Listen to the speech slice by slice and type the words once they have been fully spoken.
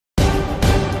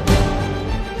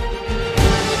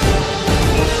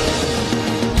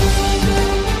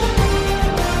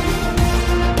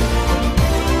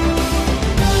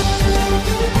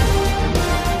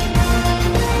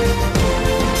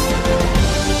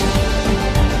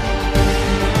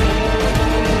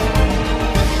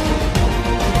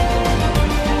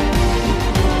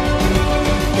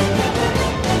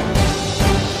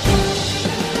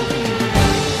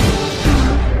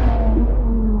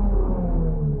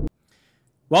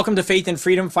Welcome to Faith and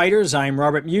Freedom Fighters. I'm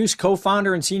Robert Muise,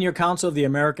 co-founder and senior counsel of the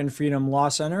American Freedom Law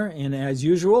Center. And as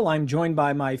usual, I'm joined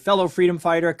by my fellow freedom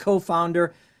fighter,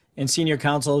 co-founder and senior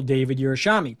counsel, David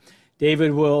Yerushalmi.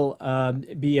 David will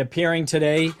be appearing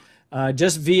today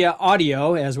just via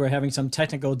audio as we're having some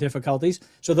technical difficulties.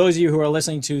 So those of you who are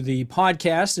listening to the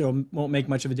podcast, it won't make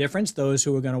much of a difference. Those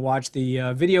who are going to watch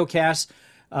the video cast,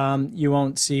 you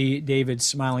won't see David's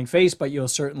smiling face, but you'll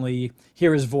certainly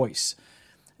hear his voice.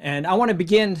 And I want to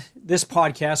begin this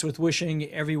podcast with wishing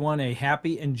everyone a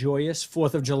happy and joyous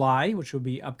 4th of July, which will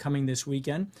be upcoming this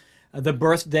weekend, the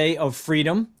birthday of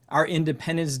freedom, our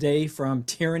Independence Day from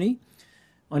tyranny.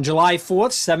 On July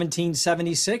 4th,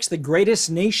 1776, the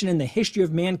greatest nation in the history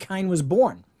of mankind was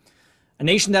born, a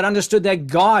nation that understood that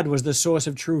God was the source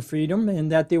of true freedom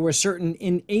and that there were certain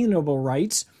inalienable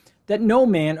rights that no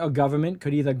man or government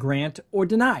could either grant or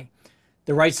deny,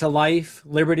 the rights to life,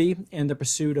 liberty, and the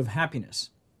pursuit of happiness.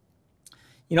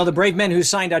 You know, the brave men who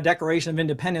signed our Declaration of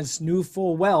Independence knew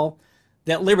full well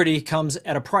that liberty comes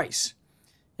at a price.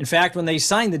 In fact, when they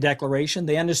signed the Declaration,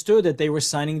 they understood that they were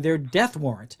signing their death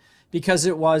warrant because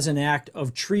it was an act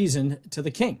of treason to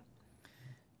the king.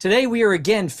 Today, we are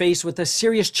again faced with a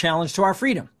serious challenge to our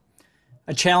freedom,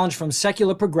 a challenge from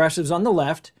secular progressives on the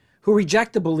left who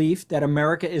reject the belief that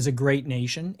America is a great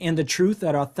nation and the truth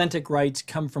that authentic rights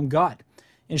come from God.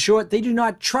 In short, they do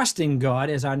not trust in God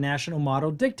as our national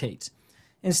motto dictates.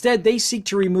 Instead, they seek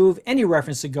to remove any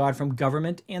reference to God from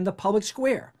government and the public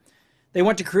square. They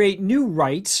want to create new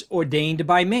rights ordained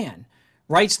by man,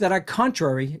 rights that are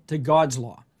contrary to God's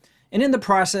law. And in the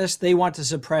process, they want to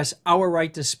suppress our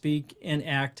right to speak and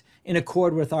act in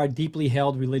accord with our deeply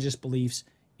held religious beliefs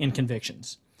and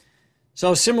convictions.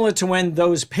 So similar to when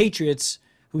those patriots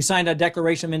who signed our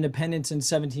Declaration of Independence in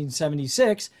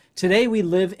 1776, today we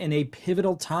live in a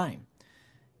pivotal time.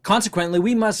 Consequently,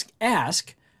 we must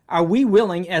ask, are we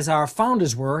willing, as our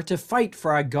founders were, to fight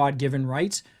for our God-given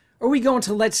rights, or are we going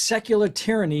to let secular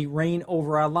tyranny reign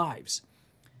over our lives?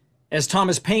 As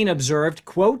Thomas Paine observed,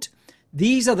 quote,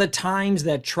 "These are the times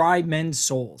that try men's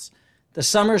souls. The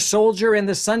summer soldier and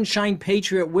the sunshine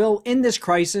patriot will, in this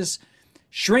crisis,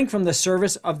 shrink from the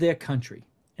service of their country,"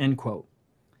 end quote.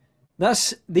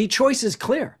 Thus, the choice is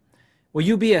clear. Will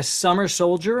you be a summer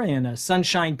soldier and a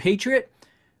sunshine patriot,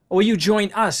 or will you join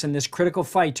us in this critical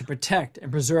fight to protect and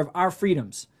preserve our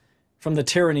freedoms from the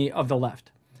tyranny of the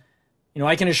left? You know,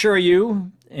 I can assure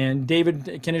you, and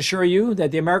David can assure you,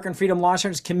 that the American Freedom Law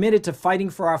Center is committed to fighting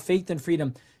for our faith and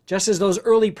freedom, just as those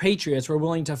early patriots were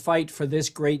willing to fight for this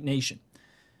great nation.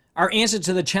 Our answer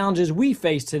to the challenges we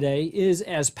face today is,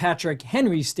 as Patrick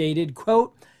Henry stated,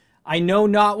 quote, "I know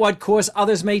not what course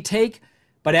others may take,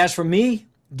 but as for me,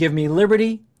 give me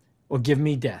liberty or give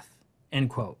me death," end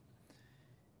quote.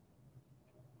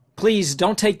 Please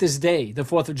don't take this day, the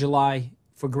 4th of July,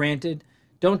 for granted.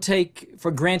 Don't take for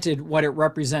granted what it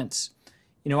represents.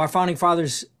 You know, our founding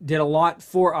fathers did a lot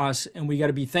for us, and we got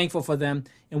to be thankful for them.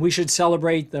 And we should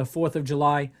celebrate the 4th of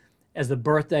July as the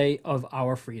birthday of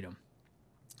our freedom.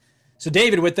 So,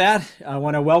 David, with that, I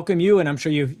want to welcome you, and I'm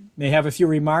sure you may have a few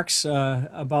remarks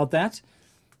about that.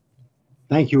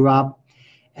 Thank you, Rob.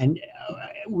 And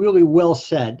really well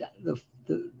said.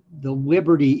 The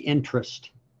liberty interest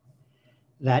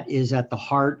that is at the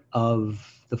heart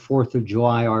of the 4th of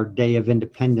July, our Day of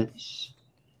Independence,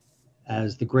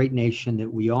 as the great nation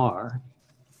that we are,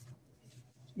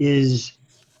 is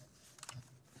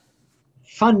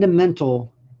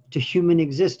fundamental to human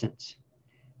existence.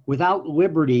 Without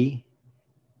liberty,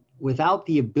 without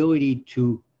the ability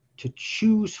to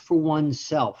choose for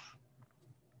oneself,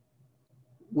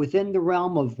 within the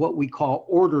realm of what we call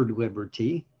ordered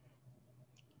liberty,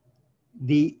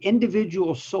 the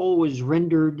individual soul is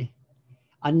rendered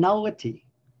a nullity.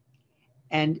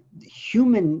 And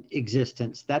human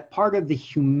existence, that part of the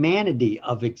humanity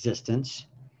of existence,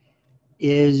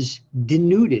 is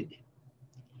denuded.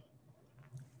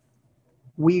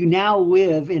 We now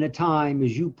live in a time,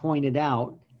 as you pointed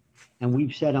out, and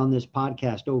we've said on this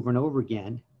podcast over and over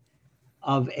again,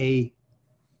 of a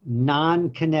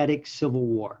non-kinetic civil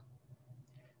war.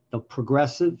 The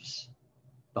progressives,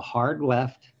 the hard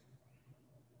left,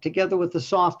 together with the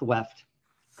soft left,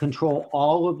 control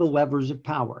all of the levers of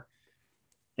power.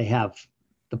 They have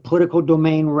the political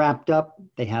domain wrapped up.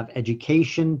 They have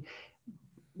education,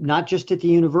 not just at the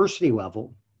university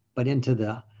level, but into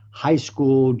the high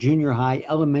school, junior high,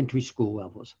 elementary school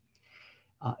levels.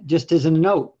 Just as a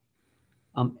note,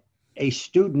 a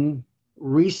student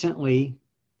recently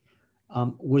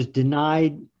was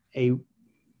denied a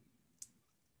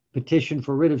petition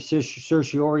for writ of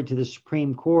certiorari to the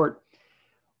Supreme Court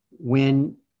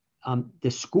when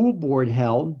the school board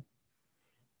held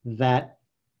that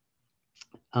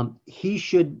he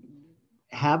should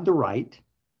have the right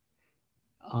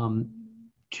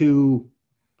to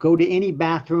go to any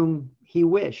bathroom he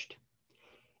wished.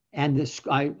 And this,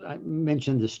 I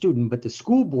mentioned the student, but the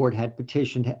school board had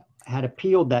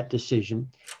appealed that decision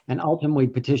and ultimately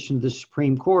petitioned the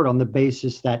Supreme Court on the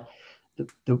basis that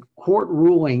the court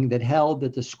ruling that held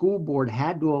that the school board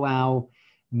had to allow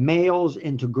males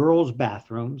into girls'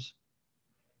 bathrooms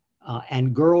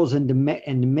and girls into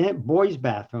boys'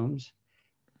 bathrooms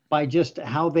by just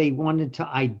how they wanted to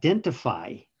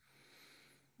identify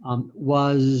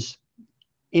was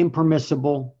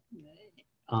impermissible.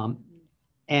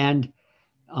 And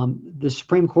the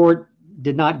Supreme Court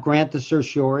did not grant the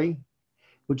certiorari,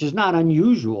 which is not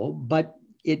unusual, but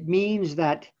it means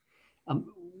that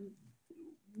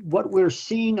what we're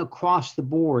seeing across the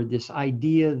board, this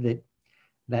idea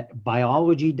that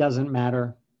biology doesn't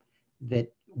matter,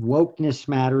 that wokeness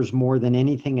matters more than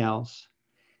anything else,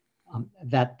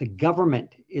 that the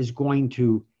government is going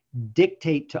to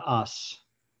dictate to us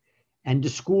and to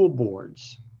school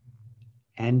boards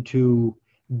and to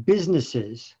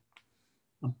businesses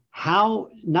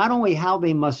not only how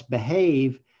they must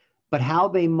behave, but how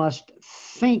they must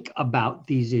think about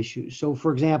these issues. So,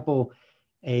 for example,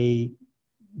 a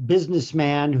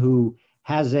businessman who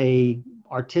has a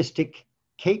artistic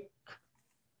cake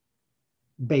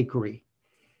bakery,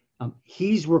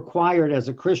 he's required as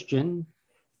a Christian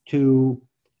to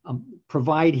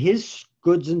provide his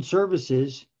goods and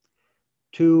services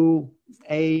to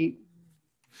a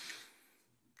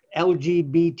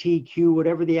LGBTQ,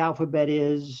 whatever the alphabet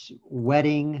is,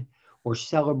 wedding or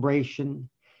celebration,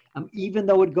 even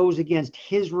though it goes against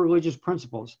his religious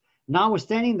principles,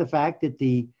 notwithstanding the fact that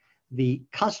the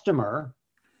customer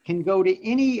can go to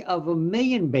any of a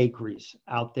million bakeries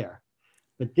out there.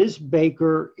 But this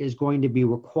baker is going to be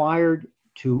required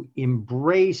to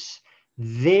embrace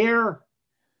their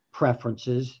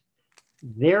preferences,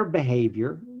 their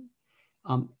behavior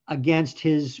against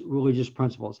his religious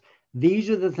principles. These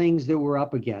are the things that we're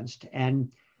up against.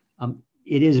 And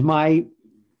it is my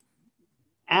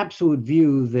absolute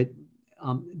view that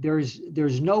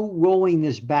there's no rolling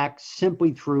this back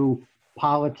simply through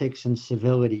politics and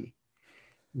civility,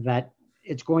 that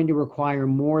it's going to require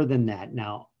more than that.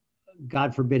 Now,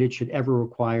 God forbid it should ever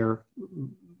require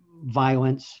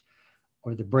violence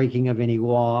or the breaking of any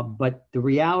law. But the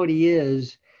reality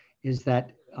is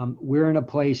that we're in a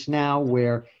place now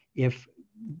where if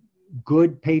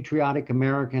good patriotic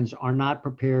Americans are not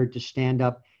prepared to stand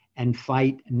up and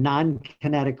fight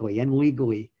non-kinetically and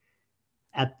legally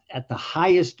at the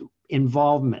highest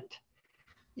involvement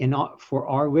for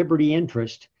our liberty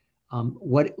interest,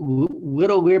 what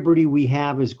little liberty we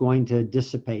have is going to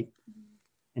dissipate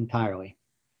entirely.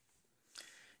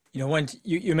 When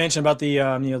you mentioned about the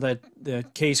that the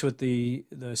case with the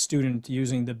student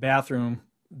using the bathroom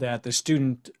that the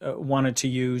student wanted to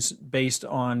use based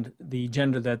on the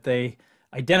gender that they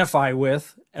identify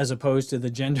with, as opposed to the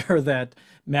gender that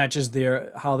matches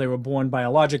how they were born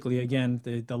biologically. Again,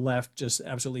 the left just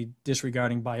absolutely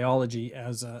disregarding biology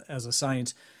as a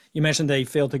science. You mentioned they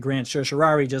failed to grant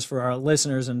certiorari, just for our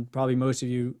listeners, and probably most of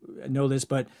you know this,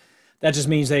 but that just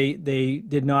means they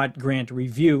did not grant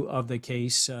review of the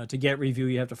case. To get review,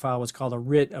 you have to file what's called a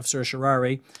writ of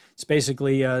certiorari. It's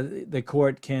basically the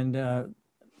court can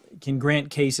grant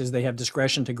cases. They have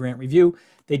discretion to grant review.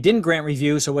 They didn't grant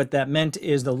review, so what that meant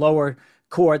is the lower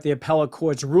court, the appellate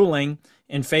court's ruling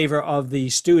in favor of the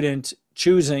student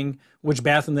choosing which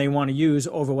bathroom they want to use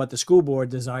over what the school board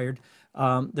desired,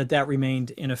 that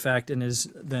remained in effect and is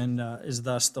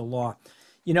thus the law.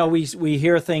 We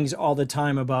hear things all the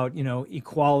time about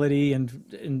equality,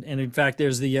 and in fact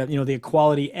there's the the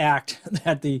Equality Act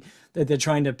that they're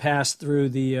trying to pass through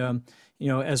the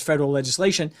as federal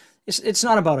legislation. It's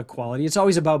not about equality. It's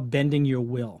always about bending your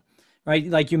will, right?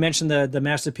 Like you mentioned the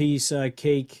Masterpiece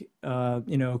cake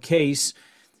case,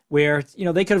 where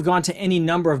they could have gone to any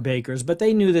number of bakers, but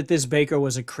they knew that this baker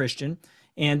was a Christian,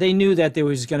 and they knew that there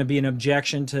was going to be an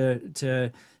objection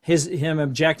to him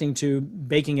objecting to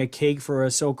baking a cake for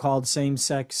a so-called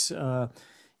same-sex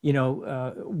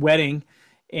wedding.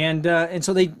 And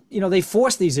so they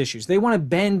force these issues. They want to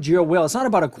bend your will. It's not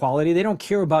about equality. They don't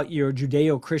care about your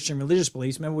Judeo-Christian religious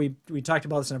beliefs. Remember, we talked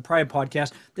about this in a prior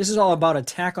podcast. This is all about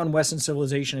attack on Western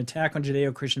civilization, attack on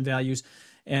Judeo-Christian values,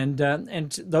 and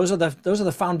those are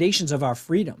the foundations of our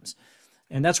freedoms.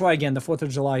 And that's why, again, the 4th of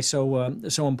July is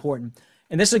so important.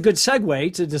 And this is a good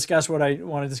segue to discuss what I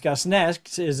want to discuss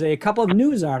next, is a couple of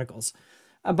news articles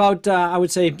about, I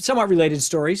would say, somewhat related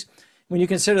stories. When you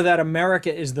consider that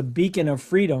America is the beacon of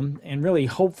freedom and really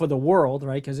hope for the world,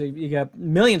 right? Because you got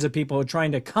millions of people who are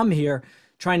trying to come here,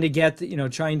 trying to get,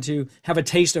 trying to have a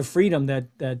taste of freedom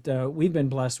that we've been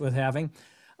blessed with having.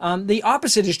 The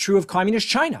opposite is true of communist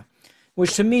China,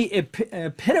 which to me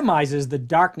epitomizes the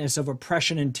darkness of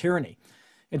oppression and tyranny.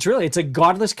 It's a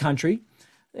godless country.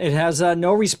 It has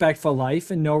no respect for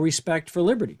life and no respect for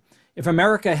liberty. If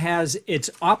America has its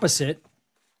opposite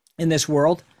in this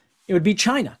world, it would be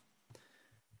China.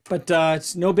 But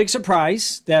it's no big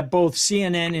surprise that both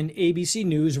CNN and ABC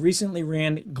News recently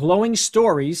ran glowing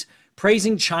stories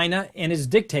praising China and its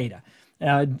dictator,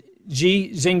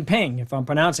 Xi Jinping, if I'm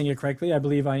pronouncing it correctly. I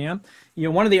believe I am.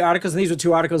 One of the articles, and these were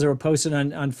two articles that were posted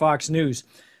on Fox News.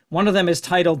 One of them is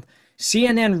titled,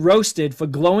 CNN Roasted for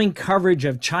Glowing Coverage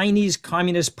of Chinese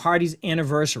Communist Party's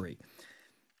Anniversary.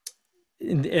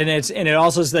 And it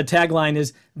also, the tagline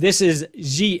is, this is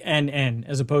GNN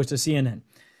as opposed to CNN.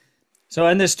 So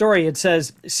in this story, it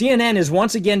says, CNN is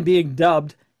once again being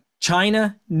dubbed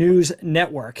China News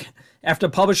Network after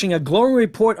publishing a glowing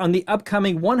report on the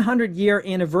upcoming 100-year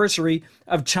anniversary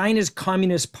of China's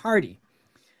Communist Party.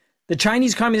 The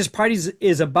Chinese Communist Party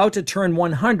is about to turn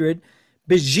 100,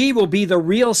 but Xi will be the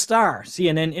real star,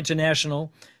 CNN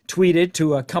International tweeted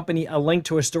to accompany a link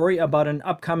to a story about an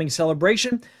upcoming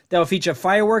celebration that will feature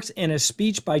fireworks and a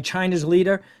speech by China's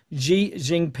leader, Xi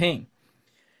Jinping.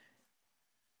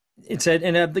 It said,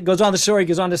 and it goes on, the story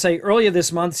goes on to say, earlier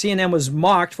this month, CNN was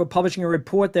mocked for publishing a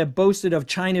report that boasted of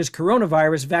China's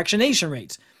coronavirus vaccination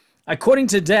rates. According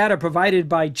to data provided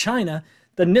by China,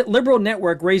 the liberal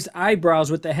network raised eyebrows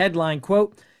with the headline,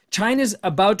 quote, China's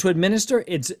about to administer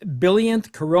its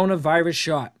billionth coronavirus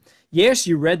shot. Yes,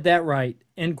 you read that right,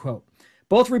 end quote.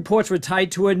 Both reports were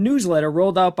tied to a newsletter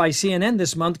rolled out by CNN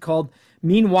this month called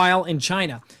Meanwhile in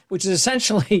China, which is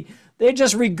essentially, they're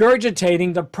just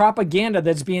regurgitating the propaganda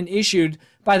that's being issued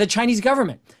by the Chinese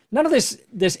government. None of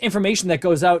this information that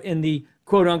goes out in the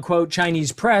quote-unquote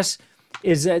Chinese press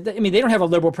is, they don't have a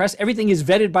liberal press. Everything is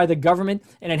vetted by the government,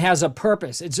 and it has a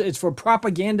purpose. It's for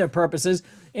propaganda purposes,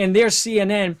 and there's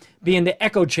CNN being the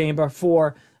echo chamber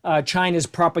for China's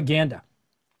propaganda.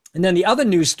 And then the other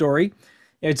news story,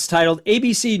 it's titled,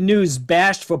 ABC News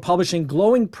Bashed for Publishing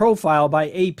Glowing Profile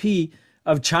by AP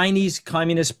of Chinese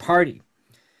Communist Party.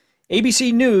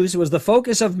 ABC News was the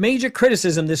focus of major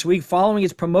criticism this week following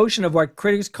its promotion of what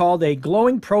critics called a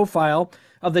glowing profile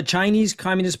of the Chinese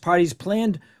Communist Party's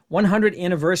planned 100th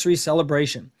anniversary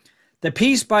celebration. The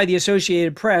piece by the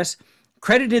Associated Press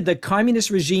credited the communist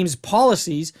regime's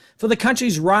policies for the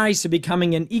country's rise to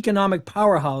becoming an economic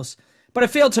powerhouse, but it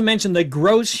failed to mention the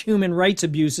gross human rights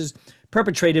abuses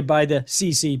perpetrated by the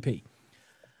CCP.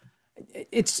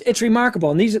 It's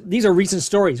remarkable, and these are recent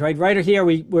stories, right? Right here,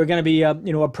 we're going to be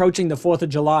approaching the 4th of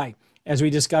July, as we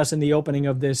discussed in the opening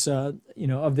of this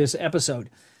of this episode,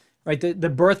 right? The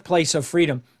birthplace of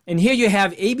freedom. And here you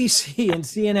have ABC and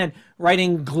CNN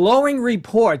writing glowing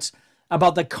reports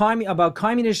about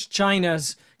Communist China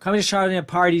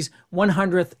Party's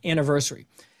 100th anniversary.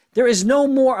 There is no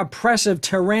more oppressive,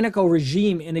 tyrannical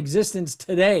regime in existence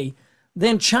today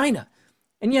than China.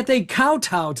 And yet they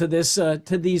kowtow to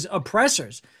these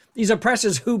oppressors. These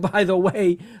oppressors who, by the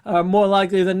way, more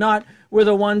likely than not, were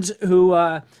the ones who,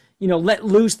 let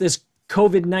loose this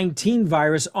COVID-19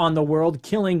 virus on the world,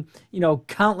 killing,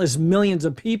 countless millions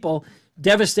of people,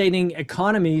 devastating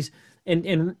economies,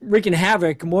 and wreaking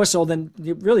havoc more so than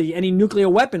really any nuclear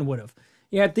weapon would have.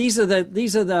 Yet this is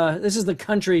the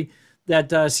country that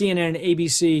CNN and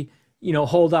ABC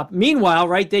hold up. Meanwhile,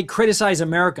 right, they criticize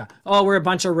America. Oh, we're a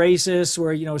bunch of racists.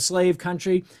 We're, a slave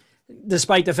country,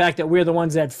 despite the fact that we're the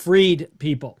ones that freed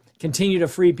people, continue to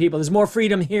free people. There's more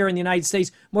freedom here in the United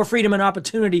States, more freedom and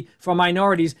opportunity for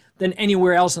minorities than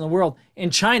anywhere else in the world. In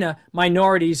China,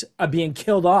 minorities are being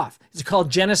killed off. It's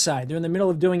called genocide. They're in the middle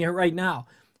of doing it right now.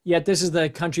 Yet this is the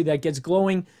country that gets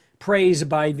glowing praise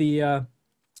by the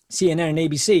CNN and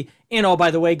ABC. And, oh,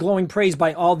 by the way, glowing praise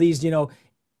by all these,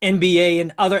 NBA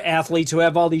and other athletes who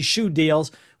have all these shoe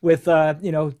deals with companies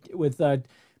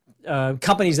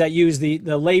that use the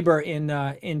labor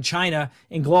in China,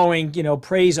 and glowing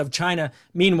praise of China.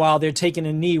 Meanwhile, they're taking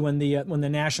a knee when the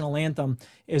national anthem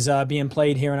is being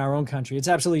played here in our own country. It's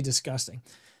absolutely disgusting.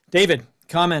 David,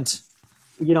 comments?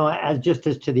 As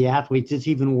to the athletes, it's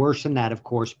even worse than that, of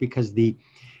course, because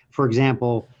for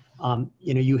example,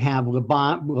 you have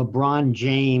LeBron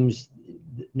James,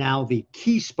 now the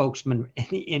key spokesman in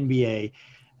the NBA,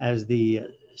 as the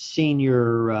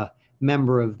senior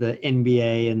member of the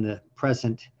NBA and the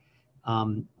present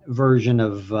version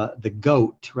of the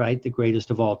GOAT, right? The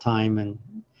greatest of all time. And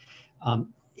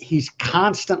he's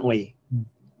constantly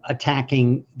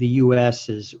attacking the U.S.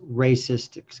 as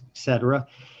racist, et cetera.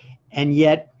 And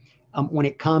yet when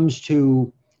it comes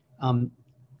to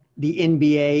the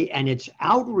NBA and its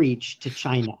outreach to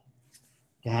China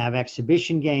to have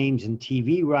exhibition games and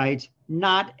TV rights,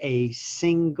 not a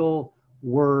single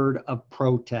word of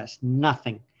protest,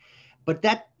 nothing. But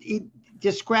it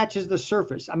just scratches the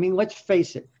surface. I mean, let's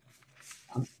face it.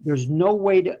 There's no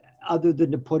way other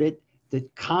than to put it, the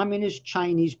Communist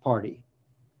Chinese Party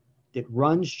that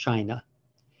runs China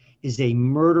is a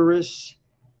murderous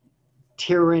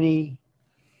tyranny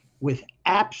with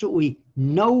absolutely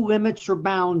no limits or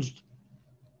bounds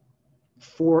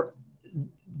for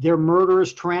their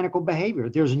murderous, tyrannical behavior.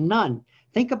 There's none.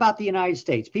 Think about the United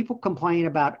States. People complain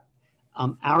about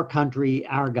our country,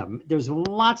 our government. There's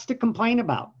lots to complain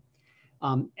about.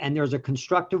 And there's a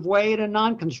constructive way and a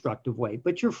non-constructive way,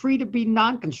 but you're free to be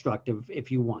non-constructive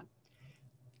if you want.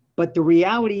 But the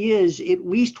reality is, at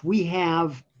least we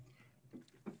have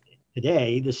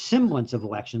today the semblance of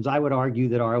elections. I would argue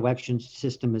that our election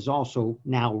system is also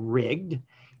now rigged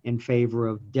in favor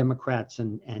of Democrats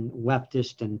and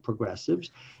leftists and progressives.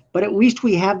 But at least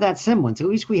we have that semblance. At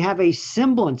least we have a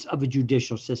semblance of a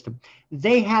judicial system.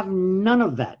 They have none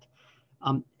of that.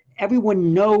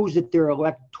 Everyone knows that their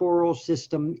electoral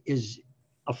system is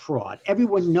a fraud.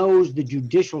 Everyone knows the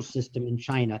judicial system in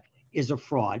China is a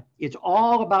fraud. It's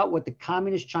all about what the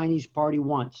Communist Chinese Party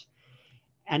wants.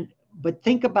 But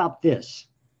think about this.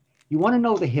 You want to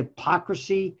know the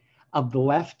hypocrisy of the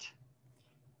left?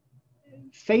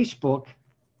 Facebook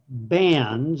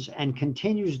bans and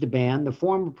continues to ban the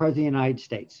former president of the United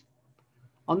States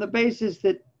on the basis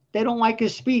that they don't like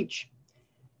his speech.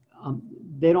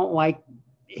 They don't like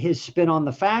his spin on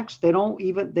the facts. They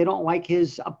don't like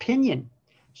his opinion.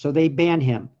 So they ban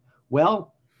him.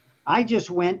 Well, I just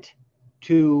went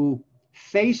to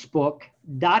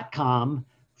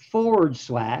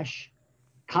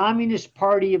facebook.com/Communist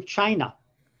Party of China.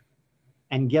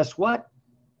 And guess what?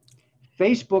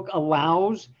 Facebook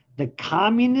allows the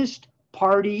Communist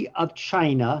Party of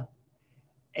China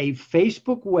a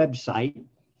Facebook website.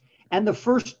 And the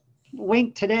first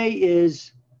link today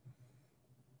is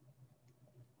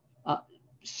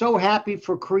so happy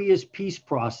for Korea's peace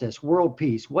process, world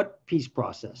peace. What peace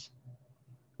process?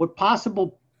 What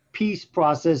possible peace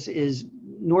process is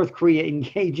North Korea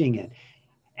engaging in?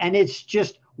 And it's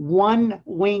just one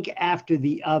link after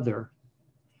the other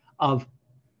of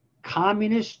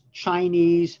communist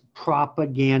Chinese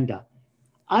propaganda,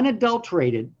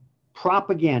 unadulterated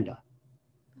propaganda,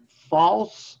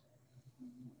 false,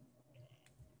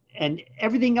 and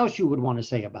everything else you would want to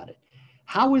say about it.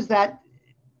 How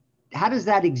does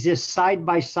that exist side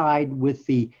by side with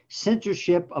the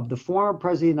censorship of the former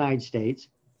president of the United States,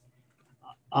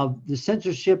 of the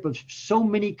censorship of so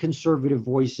many conservative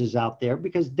voices out there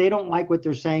because they don't like what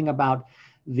they're saying about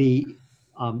the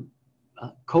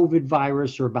COVID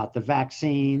virus or about the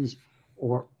vaccines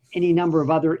or any number of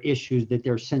other issues that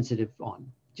they're sensitive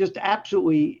on? Just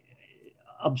absolutely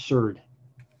absurd.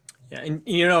 Yeah, and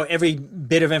you know, every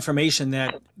bit of information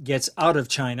that gets out of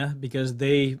China, because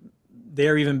they're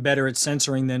even better at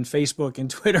censoring than Facebook and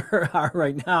Twitter are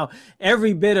right now.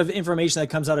 Every bit of information that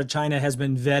comes out of China has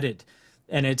been vetted,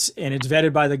 and it's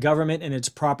vetted by the government, and it's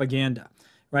propaganda,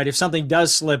 right? If something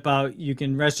does slip out, you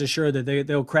can rest assured that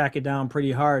they'll crack it down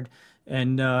pretty hard,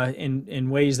 and in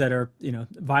ways that are, you know,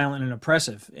 violent and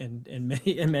oppressive in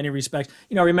many respects.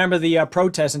 You know, remember the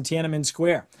protests in Tiananmen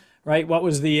Square, right? What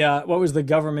was the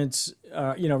government's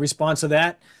response to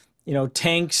that? You know,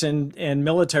 tanks and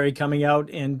military coming out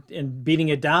and beating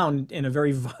it down in a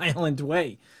very violent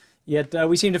way. Yet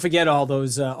we seem to forget all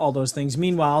those things.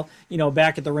 Meanwhile, you know,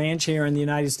 back at the ranch here in the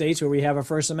United States, where we have a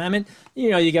First Amendment, you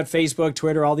know, you got Facebook,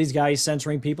 Twitter, all these guys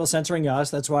censoring people, censoring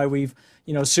us. That's why we've,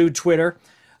 you know, sued Twitter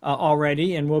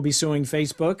already, and we'll be suing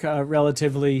Facebook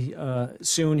relatively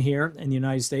soon here in the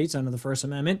United States under the First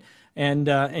Amendment. And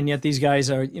yet these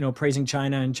guys are, you know, praising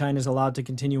China, and China's allowed to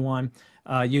continue on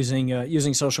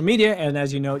using social media. And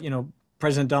as you know,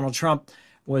 President Donald Trump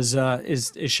is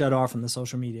shut off from the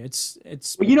social media.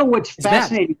 It's well, you know what's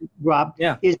fascinating, bad. Rob,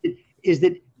 yeah. is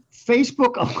that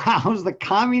Facebook allows the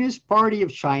Communist Party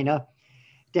of China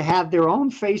to have their own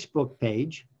Facebook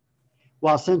page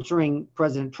while censoring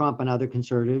President Trump and other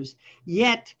conservatives.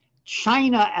 Yet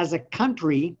China as a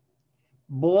country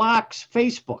blocks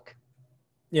Facebook.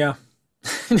 Yeah.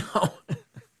 No.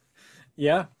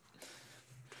 Yeah.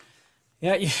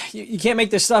 Yeah, you can't make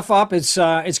this stuff up. It's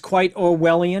quite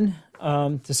Orwellian,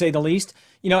 to say the least.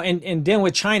 You know, and dealing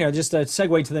with China, just to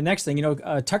segue to the next thing, you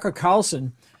know, Tucker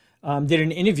Carlson did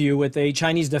an interview with a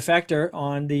Chinese defector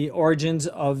on the origins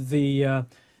of the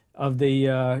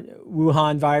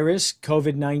Wuhan virus,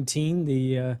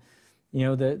 COVID-19,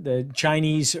 the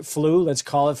Chinese flu. Let's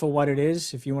call it for what it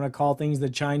is. If you want to call things the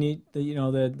Chinese,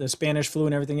 the Spanish flu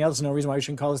and everything else, no reason why we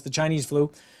shouldn't call this the Chinese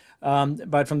flu.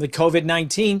 But from the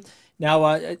COVID-19, now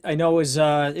I know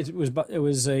it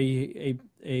was a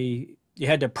you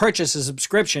had to purchase a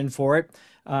subscription for it.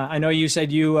 I know you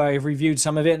said you reviewed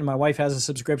some of it, and my wife has a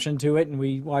subscription to it, and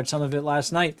we watched some of it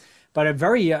last night. But a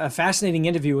very fascinating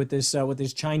interview with this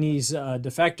Chinese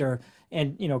defector,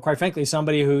 and quite frankly,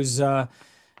 somebody whose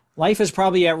life is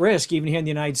probably at risk, even here in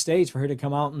the United States, for her to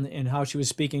come out and how she was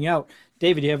speaking out.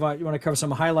 David, you want to cover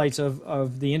some highlights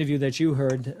of the interview that you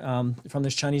heard from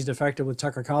this Chinese defector with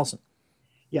Tucker Carlson?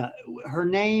 Yeah, her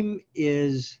name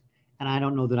is, and I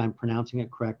don't know that I'm pronouncing it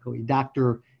correctly,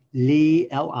 Dr. Li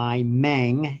Li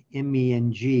Meng,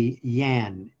 M-E-N-G,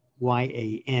 Yan,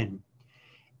 Y-A-N.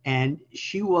 And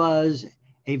she was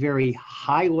a very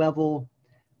high-level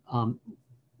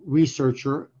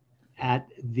researcher at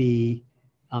the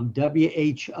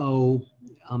WHO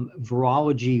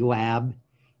virology lab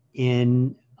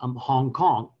in Hong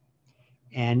Kong.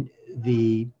 And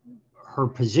her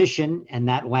position and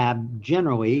that lab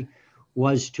generally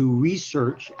was to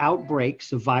research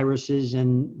outbreaks of viruses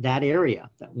in that area,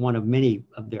 one of many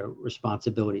of their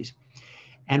responsibilities.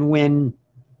 And when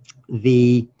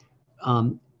the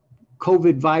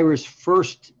COVID virus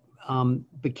first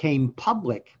became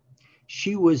public,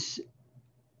 she was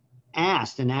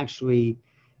asked and actually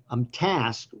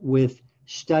tasked with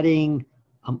studying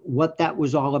what that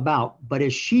was all about. But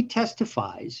as she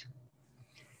testifies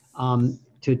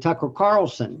to Tucker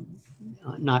Carlson,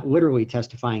 not literally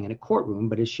testifying in a courtroom,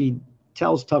 but as she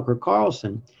tells Tucker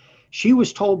Carlson, she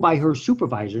was told by her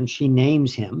supervisor, and she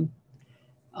names him,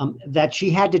 that she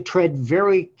had to tread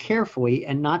very carefully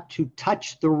and not to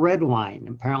touch the red line.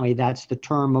 Apparently that's the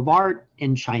term of art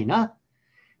in China,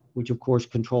 which of course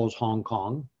controls Hong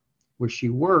Kong, where she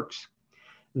works,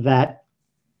 that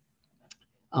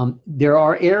there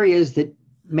are areas that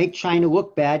make China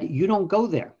look bad. You don't go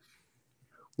there.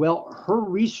 Well, her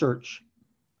research,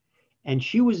 and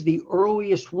she was the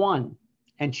earliest one,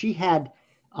 and she had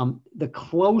the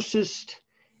closest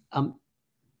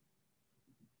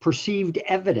perceived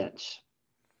evidence.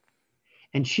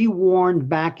 And she warned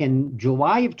back in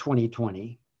July of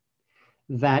 2020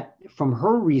 that from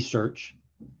her research,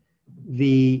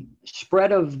 the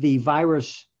spread of the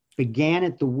virus began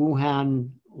at the Wuhan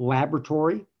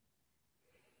laboratory.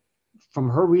 From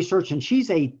her research, and she's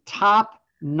a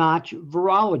top-notch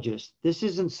virologist. This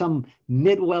isn't some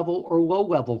mid-level or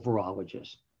low-level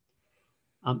virologist.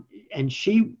 And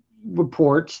she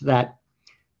reports that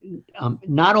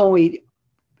not only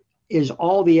is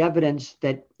all the evidence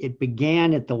that it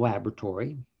began at the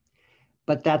laboratory,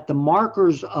 but that the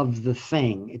markers of the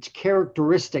thing, its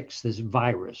characteristics, this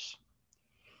virus,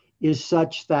 is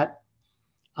such that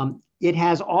it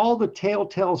has all the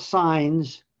telltale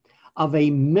signs of a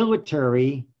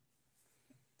military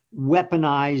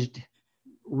weaponized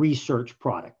research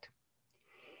product.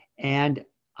 And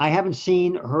I haven't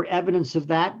seen her evidence of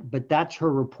that, but that's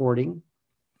her reporting.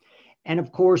 And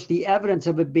of course, the evidence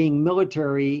of it being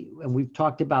military, and we've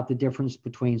talked about the difference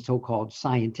between so-called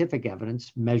scientific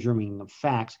evidence, measuring of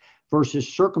facts, versus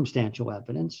circumstantial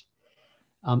evidence.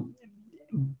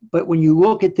 But when you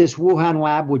look at this Wuhan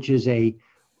lab, which is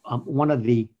one of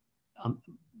the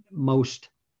most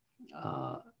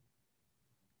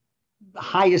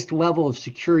highest level of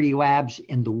security labs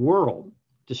in the world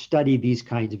to study these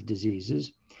kinds of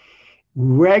diseases,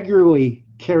 regularly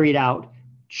carried out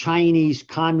Chinese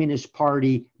Communist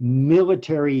Party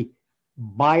military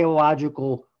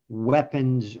biological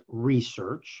weapons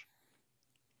research.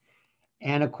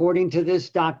 And according to this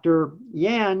Dr.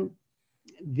 Yan,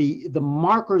 the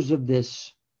markers of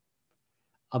this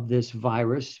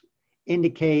virus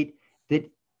indicate that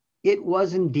it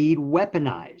was indeed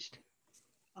weaponized.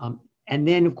 And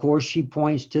then, of course, she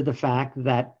points to the fact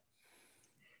that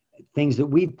things that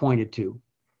we've pointed to,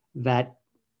 that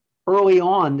early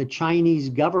on, the Chinese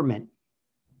government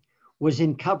was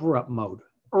in cover-up mode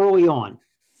early on.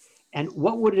 And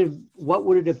what would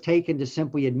it have taken to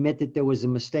simply admit that there was a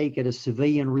mistake at a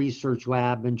civilian research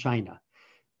lab in China?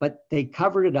 But they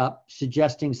covered it up,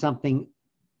 suggesting something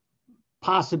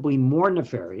possibly more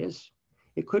nefarious.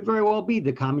 It could very well be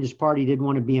the Communist Party didn't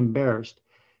want to be embarrassed.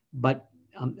 But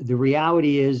the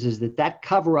reality is that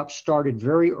cover-up started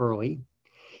very early.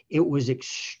 It was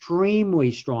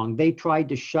extremely strong. They tried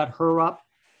to shut her up.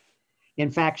 In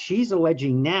fact, she's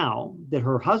alleging now that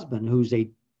her husband, who's a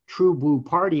True Blue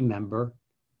Party member,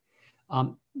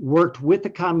 worked with the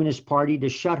Communist Party to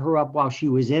shut her up while she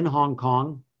was in Hong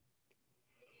Kong,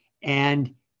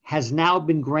 and has now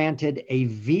been granted a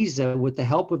visa with the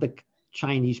help of the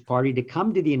Chinese Party to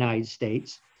come to the United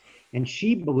States, and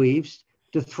she believes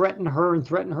to threaten her and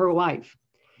threaten her life.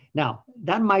 Now,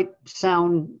 that might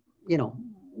sound,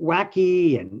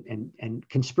 wacky and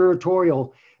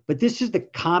conspiratorial, but this is the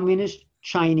Communist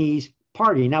Chinese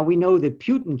Party. Now, we know that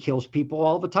Putin kills people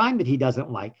all the time that he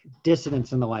doesn't like,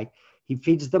 dissidents and the like. He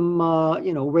feeds them,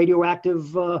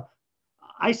 radioactive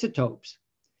isotopes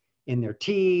in their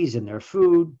teas and their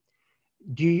food.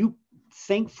 Do you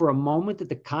think for a moment that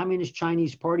the Communist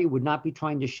Chinese Party would not be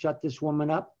trying to shut this woman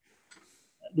up?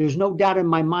 There's no doubt in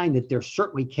my mind that they're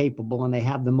certainly capable and they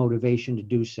have the motivation to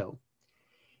do so.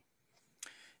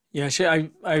 Yeah,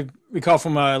 I recall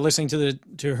from listening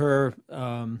to her,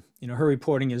 her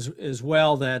reporting as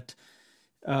well that,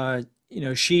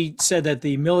 she said that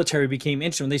the military became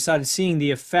interested when they started seeing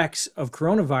the effects of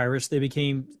coronavirus.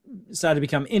 They started to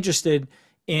become interested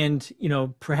in,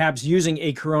 perhaps using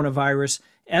a coronavirus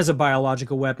as a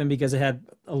biological weapon because it had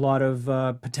a lot of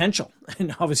potential.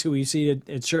 And obviously we see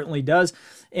it certainly does.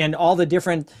 And all the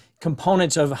different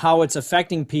components of how it's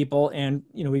affecting people. And,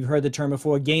 we've heard the term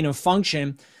before, gain of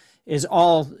function is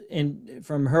all,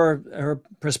 from her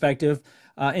perspective,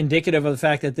 indicative of the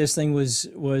fact that this thing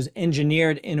was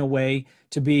engineered in a way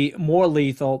to be more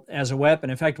lethal as a weapon.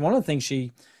 In fact, one of the things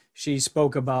she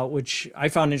spoke about, which I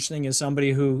found interesting as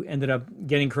somebody who ended up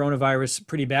getting coronavirus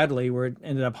pretty badly, where it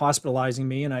ended up hospitalizing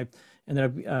me and I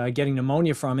ended up getting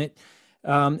pneumonia from it,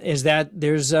 is that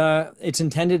it's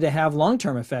intended to have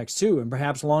long-term effects too, and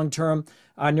perhaps long-term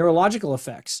neurological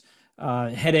effects,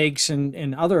 headaches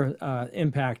and other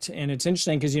impact. And it's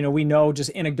interesting because, we know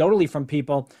just anecdotally from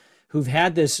people who've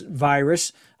had this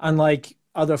virus, unlike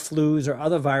other flus or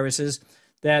other viruses,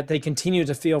 that they continue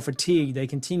to feel fatigue. They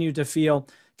continue to feel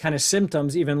kind of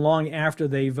symptoms even long after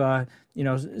they've,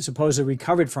 supposedly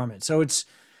recovered from it. So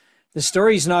the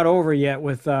story's not over yet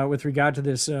with regard to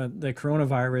this, the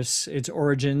coronavirus, its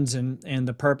origins and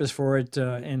the purpose for it.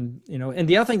 And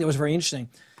the other thing that was very interesting,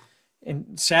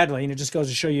 and sadly, and it just goes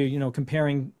to show you,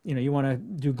 comparing, you want to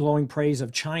do glowing praise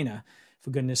of China, for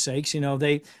goodness sakes,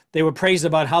 they were praised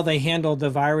about how they handled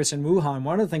the virus in Wuhan.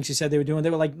 One of the things she said they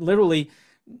were like literally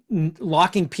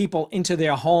locking people into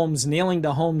their homes, nailing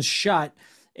the homes shut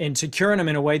and securing them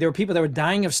in a way. There were people that were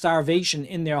dying of starvation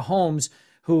in their homes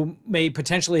who may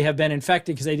potentially have been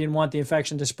infected because they didn't want the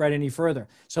infection to spread any further.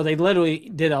 So they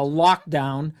literally did a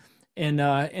lockdown in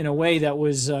a way that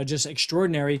was just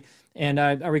extraordinary. And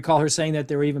I recall her saying that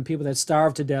there were even people that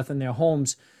starved to death in their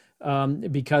homes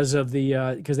because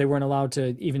they weren't allowed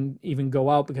to even go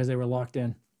out because they were locked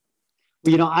in.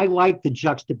 Well, I like the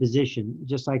juxtaposition,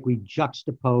 just like we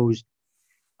juxtaposed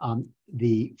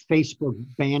the Facebook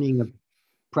banning of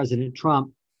President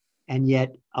Trump and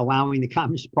yet allowing the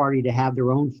Communist Party to have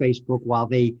their own Facebook while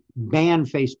they ban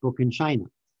Facebook in China.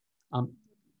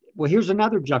 Well, here's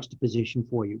another juxtaposition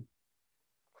for you.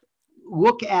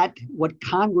 Look at what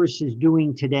Congress is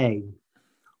doing today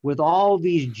with all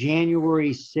these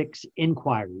January 6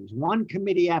 inquiries, one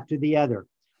committee after the other,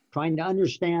 trying to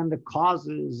understand the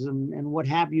causes and what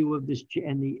have you of this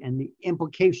and the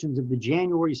implications of the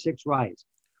January 6 riots.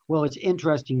 Well, it's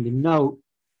interesting to note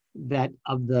that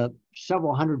of the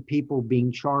several hundred people being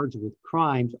charged with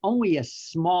crimes, only a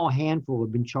small handful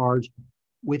have been charged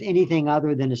with anything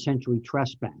other than essentially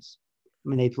trespass. I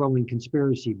mean, they throw in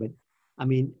conspiracy, but I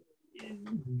mean,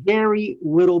 very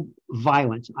little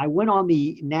violence. I went on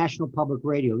the National Public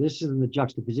Radio. This isn't the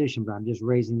juxtaposition, but I'm just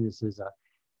raising this as a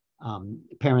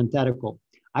parenthetical.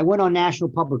 I went on National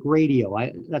Public Radio.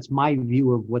 That's my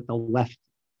view of what the left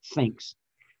thinks.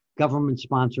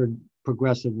 Government-sponsored,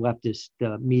 progressive leftist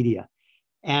media.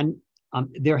 And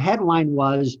their headline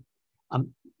was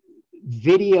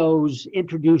videos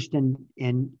introduced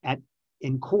in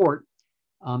court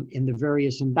in the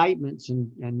various indictments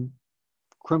and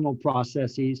criminal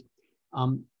processes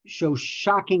show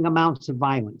shocking amounts of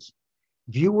violence.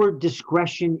 Viewer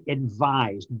discretion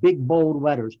advised, big bold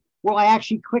letters. Well, I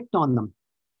actually clicked on them.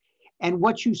 And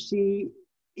what you see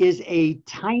is a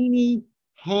tiny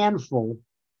handful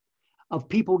of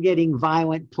people getting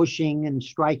violent, pushing and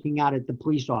striking out at the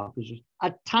police officers.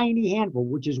 A tiny handful,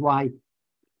 which is why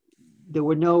there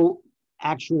were no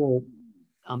actual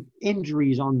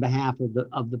injuries on behalf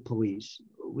of the police.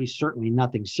 At least certainly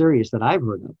nothing serious that I've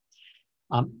heard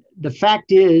of. The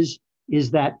fact is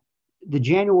that the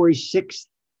January 6th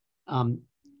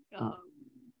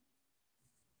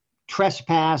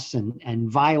trespass and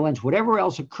violence, whatever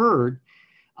else occurred,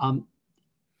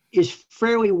 is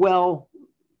fairly well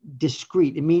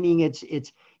discrete, meaning it's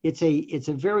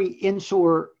a very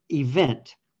insular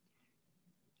event.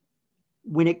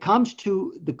 When it comes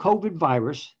to the COVID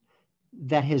virus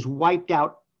that has wiped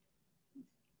out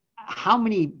how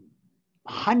many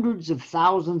hundreds of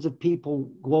thousands of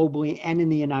people globally and in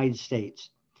the United States,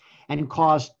 and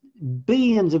cost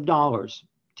billions of dollars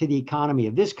to the economy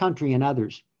of this country and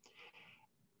others.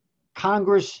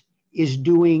 Congress is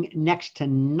doing next to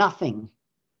nothing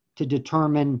to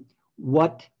determine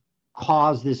what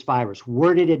caused this virus.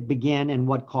 Where did it begin and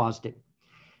what caused it?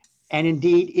 And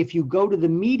indeed, if you go to the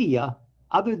media,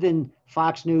 other than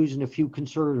Fox News and a few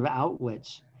conservative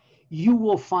outlets, you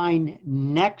will find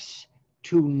next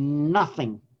to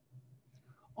nothing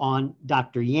on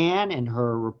Dr. Yan and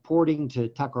her reporting to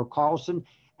Tucker Carlson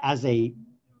as a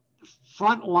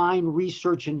frontline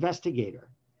research investigator.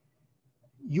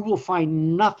 You will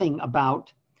find nothing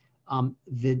about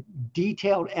the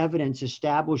detailed evidence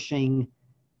establishing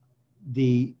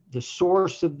the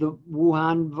source of the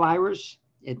Wuhan virus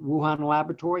at Wuhan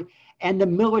laboratory and the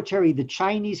military, the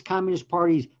Chinese Communist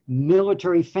Party's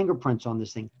military fingerprints on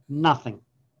this thing. Nothing.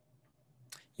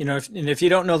 You know, and if you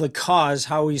don't know the cause,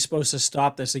 how are we supposed to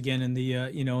stop this again in the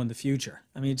in the future?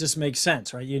 I mean, it just makes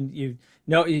sense, right? You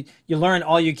learn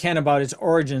all you can about its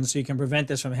origins so you can prevent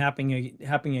this from happening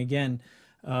again.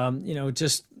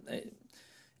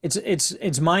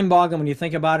 It's mind-boggling when you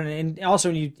think about it, and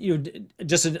also you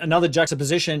just another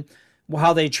juxtaposition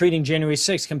how they treating January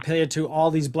 6th compared to all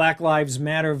these Black Lives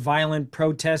Matter violent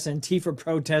protests, Antifa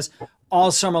protests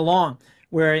all summer long.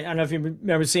 Where, I don't know if you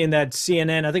remember seeing that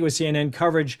CNN, I think it was CNN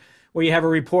coverage, where you have a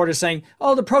reporter saying,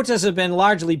 oh, the protests have been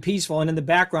largely peaceful. And in the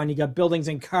background, you got buildings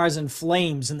and cars in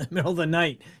flames in the middle of the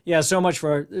night. Yeah, so much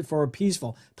for a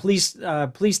peaceful. Police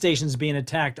stations being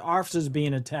attacked, officers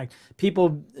being attacked, people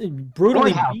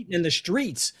brutally beaten in the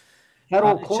streets.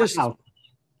 Federal courthouse,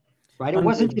 right? It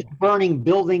wasn't just burning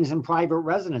buildings and private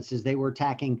residences. They were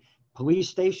attacking police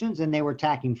stations and they were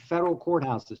attacking federal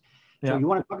courthouses. So you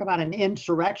want to talk about an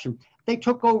insurrection. They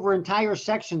took over entire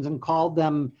sections and called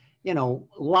them,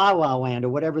 La La Land or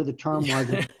whatever the term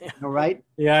was, right?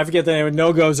 Yeah, I forget the name.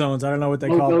 No-go zones. I don't know what they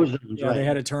call it. Zones, yeah, right. They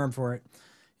had a term for it.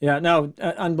 Yeah, no,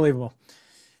 unbelievable.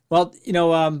 Well,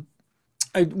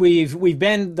 we've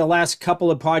been the last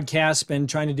couple of podcasts been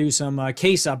trying to do some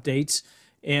case updates,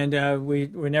 and we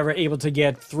were never able to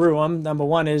get through them. Number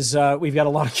one is we've got a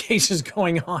lot of cases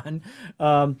going on.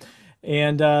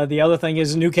 And the other thing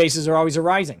is new cases are always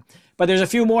arising. But there's a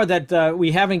few more that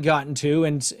we haven't gotten to,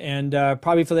 and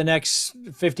probably for the next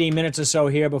 15 minutes or so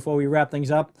here before we wrap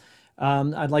things up,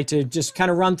 I'd like to just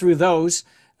kind of run through those,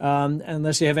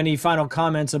 unless you have any final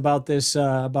comments about this,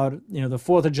 about the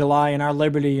 4th of July and our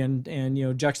liberty, and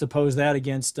juxtapose that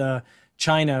against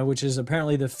China, which is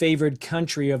apparently the favored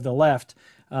country of the left.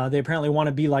 They apparently want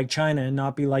to be like China and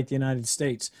not be like the United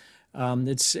States.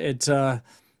 It's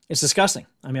disgusting.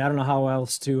 I mean, I don't know how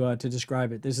else to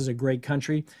describe it. This is a great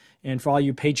country. And for all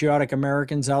you patriotic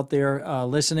Americans out there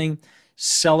listening,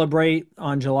 celebrate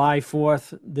on July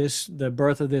 4th the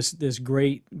birth of this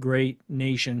great, great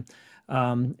nation,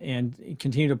 and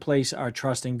continue to place our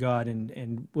trust in God,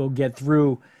 and we'll get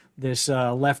through this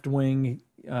left-wing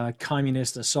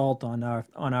communist assault on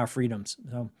our freedoms.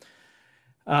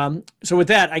 So with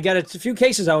that, I got a few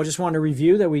cases I just wanted to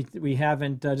review that we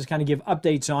haven't just kind of give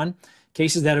updates on.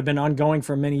 Cases that have been ongoing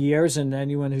for many years, and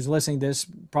anyone who's listening to this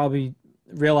probably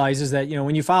realizes that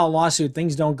when you file a lawsuit,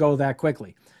 things don't go that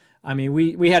quickly. I mean,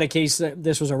 we had a case that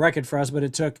this was a record for us, but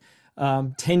it took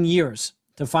 10 years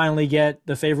to finally get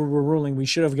the favorable ruling we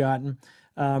should have gotten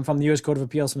from the U.S. Court of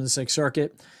Appeals from the Sixth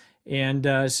Circuit, and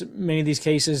many of these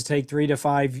cases take 3 to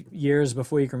 5 years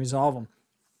before you can resolve them.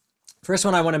 First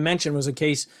one I want to mention was a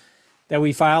case that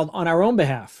we filed on our own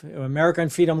behalf, American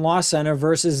Freedom Law Center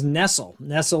versus Nestle.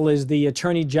 Nestle is the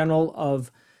Attorney General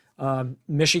of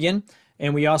Michigan,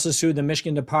 and we also sued the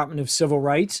Michigan Department of Civil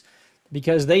Rights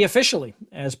because they officially,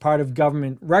 as part of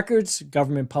government records,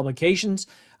 government publications,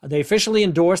 they officially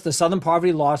endorsed the Southern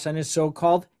Poverty Law Center's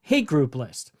so-called hate group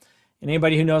list. And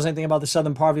anybody who knows anything about the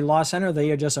Southern Poverty Law Center, they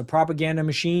are just a propaganda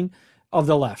machine of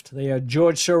the left. They are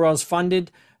George Soros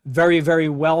funded, very, very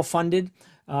well funded.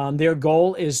 Their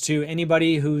goal is to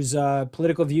anybody whose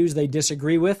political views they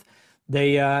disagree with,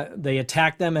 they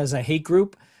attack them as a hate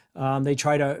group. They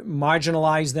try to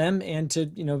marginalize them and to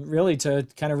really to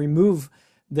kind of remove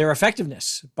their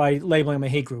effectiveness by labeling them a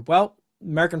hate group. Well,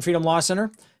 American Freedom Law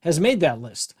Center has made that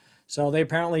list, so they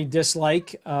apparently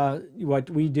dislike what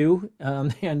we do,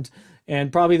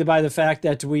 and probably by the fact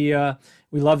that we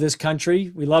love this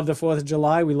country, we love the 4th of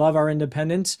July, we love our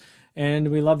independence.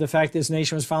 And we love the fact this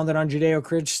nation was founded on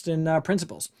Judeo-Christian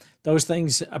principles. Those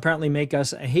things apparently make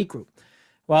us a hate group.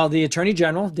 While the Attorney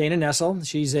General, Dana Nessel,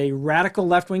 she's a radical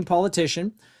left-wing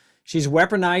politician. She's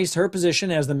weaponized her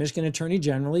position as the Michigan Attorney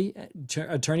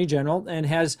General,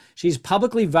 and she's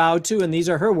publicly vowed to, and these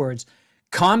are her words,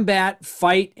 combat,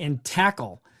 fight, and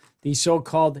tackle the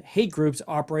so-called hate groups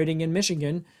operating in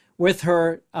Michigan with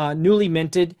her newly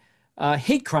minted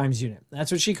hate crimes unit.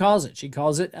 That's what she calls it. She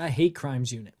calls it a hate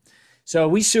crimes unit. So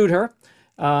we sued her,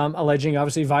 alleging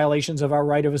obviously violations of our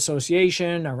right of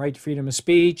association, our right to freedom of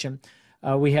speech. And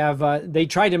they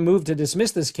tried to move to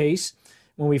dismiss this case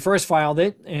when we first filed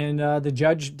it, and the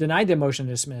judge denied the motion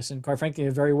to dismiss. And quite frankly,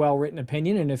 a very well-written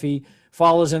opinion. And if he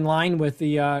follows in line with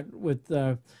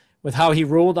with how he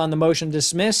ruled on the motion to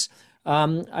dismiss,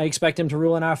 I expect him to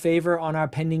rule in our favor on our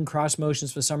pending cross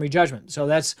motions for summary judgment. So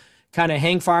that's kind of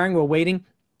hang firing. We're waiting.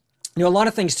 A lot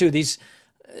of things too.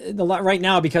 Right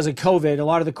now, because of COVID, a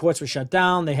lot of the courts were shut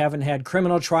down. They haven't had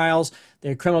criminal trials.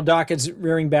 Their criminal docket's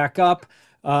rearing back up.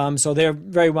 So they're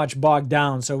very much bogged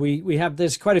down. So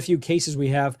there's quite a few cases we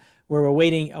have where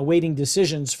we're awaiting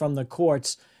decisions from the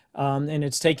courts. And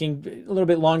it's taking a little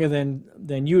bit longer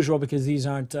than usual because these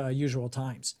aren't usual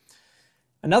times.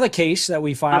 Another case that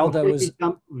we filed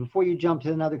before you jump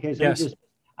to another case, yes.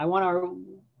 I want our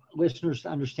listeners to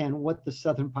understand what the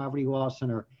Southern Poverty Law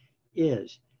Center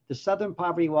is. The Southern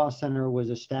Poverty Law Center was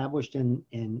established in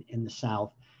the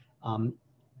South.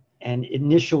 And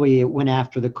initially it went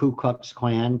after the Ku Klux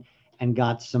Klan and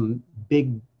got some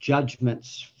big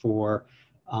judgments for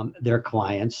their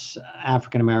clients,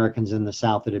 African Americans in the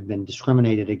South that had been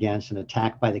discriminated against and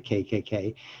attacked by the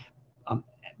KKK.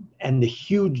 And the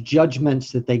huge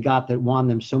judgments that they got that won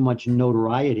them so much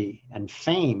notoriety and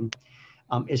fame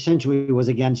essentially was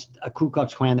against a Ku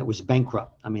Klux Klan that was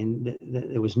bankrupt. I mean,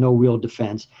 there was no real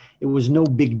defense. It was no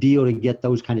big deal to get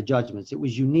those kind of judgments. It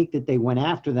was unique that they went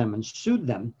after them and sued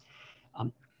them.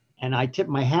 And I tip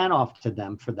my hat off to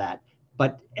them for that.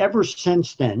 But ever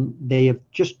since then, they have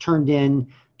just turned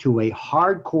into a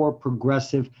hardcore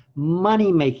progressive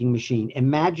money-making machine.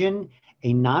 Imagine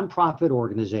a nonprofit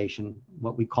organization,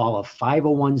 what we call a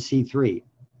 501c3,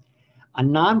 a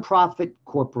nonprofit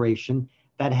corporation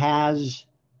that has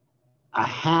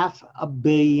 $500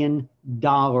 million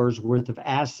worth of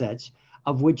assets,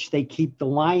 of which they keep the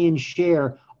lion's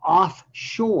share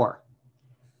offshore.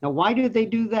 Now, why do they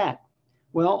do that?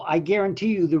 Well, I guarantee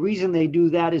you the reason they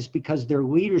do that is because their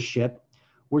leadership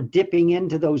were dipping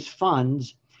into those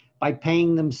funds by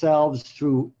paying themselves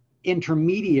through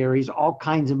intermediaries all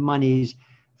kinds of monies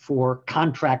for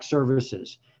contract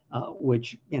services,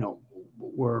 which,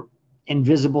 were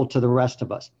invisible to the rest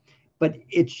of us. But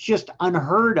it's just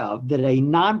unheard of that a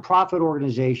nonprofit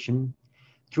organization,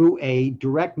 through a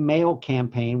direct mail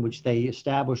campaign, which they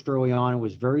established early on and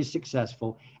was very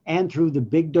successful, and through the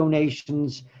big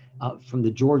donations from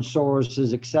the George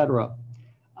Soroses, et cetera,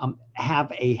 have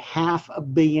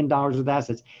 $500 million of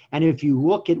assets. And if you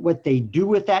look at what they do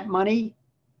with that money,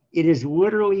 it is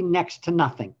literally next to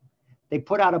nothing. They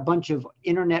put out a bunch of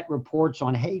internet reports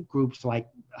on hate groups like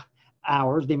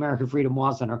ours, the American Freedom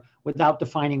Law Center, without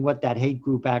defining what that hate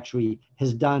group actually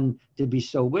has done to be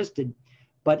so listed.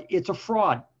 But it's a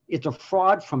fraud. It's a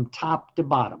fraud from top to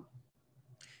bottom.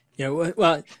 Yeah,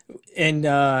 well, and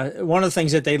one of the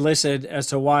things that they listed as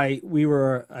to why we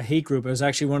were a hate group, it was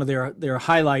actually one of their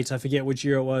highlights, I forget which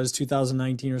year it was,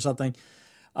 2019 or something,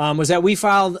 was that we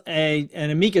filed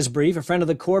an amicus brief, a friend of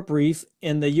the court brief,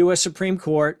 in the U.S. Supreme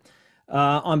Court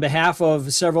on behalf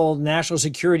of several national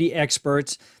security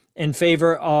experts in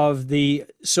favor of the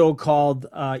so-called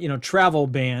travel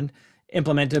ban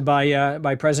implemented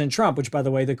by President Trump, which, by the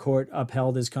way, the court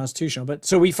upheld as constitutional. But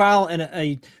so we file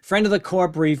a friend of the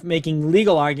court brief making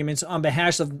legal arguments on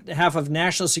behalf of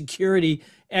national security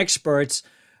experts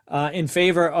in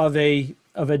favor of a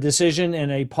decision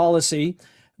and a policy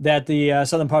that the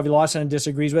Southern Poverty Law Center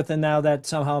disagrees with, and now that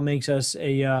somehow makes us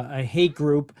a hate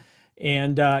group,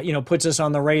 and puts us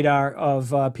on the radar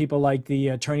of people like the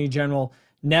Attorney General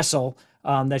Nessel.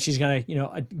 That she's going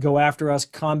to, go after us,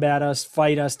 combat us,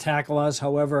 fight us, tackle us,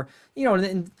 however,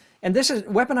 and this is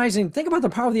weaponizing. Think about the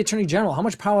power of the Attorney General, how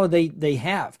much power they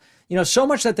have. So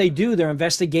much that they do, their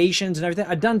investigations and everything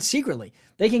are done secretly.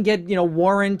 They can get,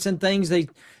 warrants and things. They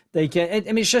can, I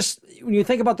mean, it's just, when you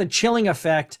think about the chilling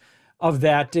effect of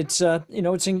that, it's,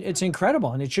 it's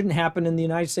incredible, and it shouldn't happen in the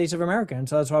United States of America. And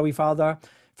so that's why we filed our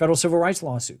federal civil rights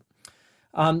lawsuit.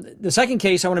 The second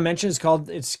case I want to mention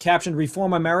it's captioned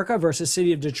Reform America versus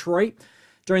City of Detroit.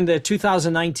 During the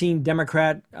 2019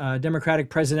 Democratic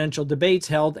presidential debates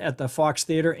held at the Fox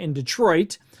Theater in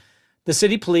Detroit, the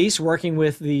city police, working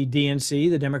with the DNC,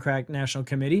 the Democratic National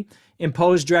Committee,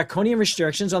 imposed draconian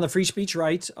restrictions on the free speech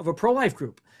rights of a pro-life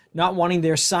group, not wanting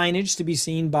their signage to be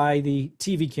seen by the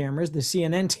TV cameras, the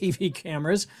CNN TV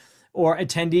cameras, or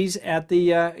attendees at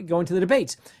the going to the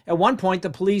debates. At one point, the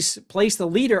police placed the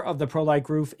leader of the pro-life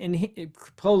group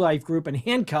in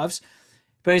handcuffs,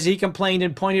 because he complained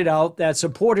and pointed out that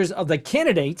supporters of the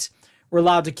candidates were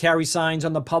allowed to carry signs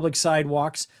on the public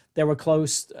sidewalks that were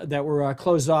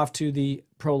closed off to the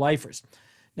pro-lifers.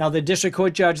 Now, the district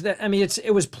court judge,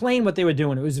 it was plain what they were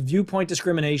doing. It was viewpoint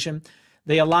discrimination.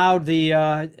 They allowed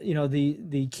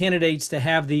the candidates to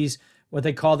have these, what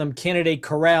they call them, candidate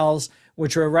corrals,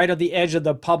 which were right at the edge of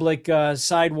the public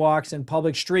sidewalks and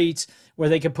public streets, where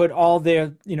they could put all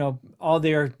their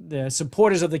the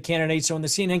supporters of the candidates. So when the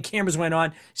CNN cameras went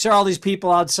on, saw all these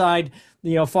people outside,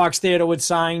 Fox Theater with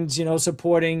signs,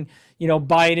 supporting,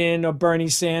 Biden or Bernie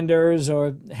Sanders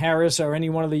or Harris or any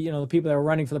one of the, the people that were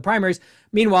running for the primaries.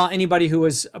 Meanwhile, anybody who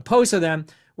was opposed to them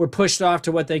were pushed off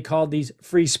to what they called these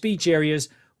free speech areas,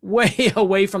 way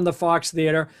away from the Fox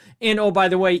Theater. And, oh, by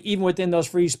the way, even within those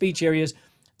free speech areas,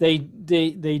 they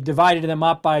divided them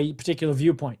up by particular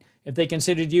viewpoint. If they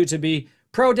considered you to be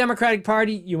pro-Democratic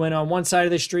Party, you went on one side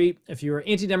of the street. If you were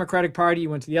anti-Democratic Party,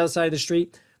 you went to the other side of the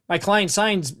street. My client's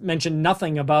signs mentioned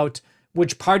nothing about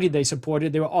which party they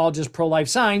supported. They were all just pro-life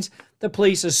signs. The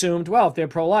police assumed, well, if they're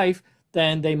pro-life,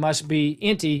 then they must be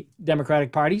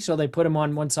anti-Democratic Party, so they put them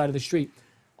on one side of the street.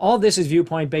 All this is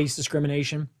viewpoint-based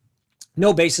discrimination.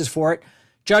 No basis for it.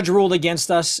 Judge ruled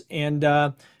against us,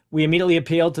 and we immediately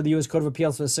appealed to the U.S. Court of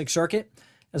Appeals for the Sixth Circuit.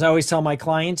 As I always tell my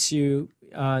clients, you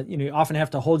often have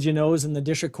to hold your nose in the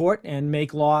district court and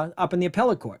make law up in the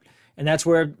appellate court. And that's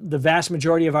where the vast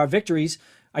majority of our victories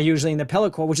are usually in the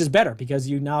appellate court, which is better because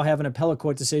you now have an appellate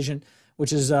court decision,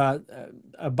 which is a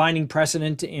binding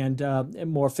precedent and a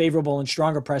more favorable and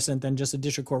stronger precedent than just a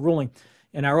district court ruling.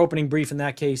 And our opening brief in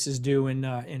that case is due in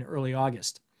early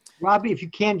August. Robbie, if you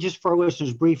can, just for our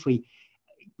listeners briefly,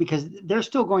 because they're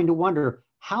still going to wonder,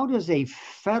 how does a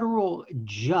federal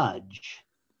judge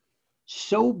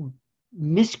so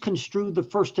misconstrue the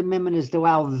First Amendment as to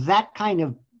allow that kind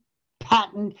of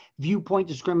patent viewpoint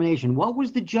discrimination? What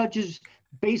was the judge's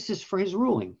basis for his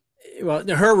ruling? Well,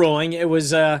 her ruling, it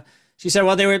was, she said,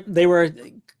 well, they were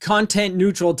content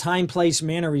neutral time, place,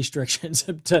 manner restrictions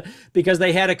because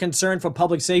they had a concern for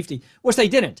public safety, which they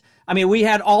didn't. I mean, we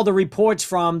had all the reports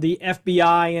from the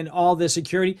FBI and all the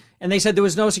security, and they said there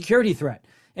was no security threat.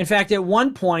 In fact, at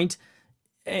one point,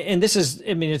 and this is,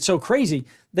 it's so crazy,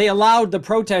 they allowed the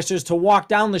protesters to walk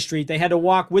down the street. They had to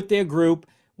walk with their group,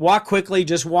 walk quickly,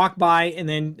 just walk by, and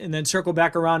then circle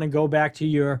back around and go back to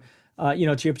your to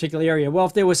your particular area. Well,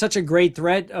 if there was such a great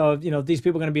threat of, these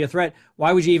people are going to be a threat,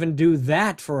 why would you even do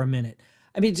that for a minute?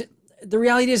 I mean, the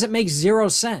reality is it makes zero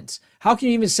sense. How can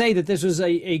you even say that this was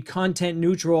a content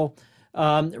neutral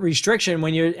restriction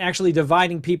when you're actually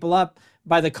dividing people up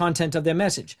by the content of their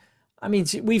message? I mean,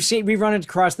 we've run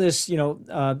across this,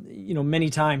 many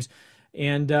times,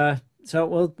 and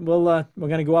so we're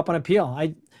going to go up on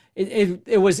appeal.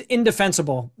 It was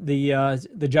indefensible,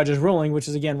 the judge's ruling, which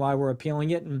is again why we're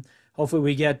appealing it, and hopefully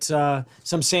we get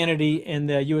some sanity in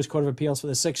the U.S. Court of Appeals for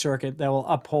the Sixth Circuit that will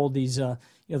uphold these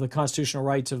the constitutional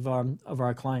rights of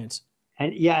our clients.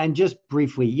 And just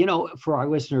briefly, for our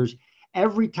listeners,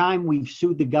 every time we've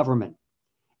sued the government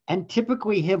and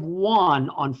typically have won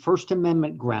on First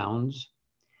Amendment grounds,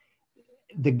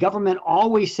 the government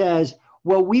always says,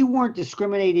 well, we weren't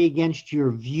discriminating against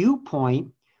your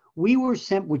viewpoint. We were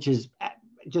which is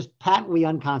just patently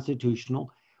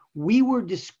unconstitutional. We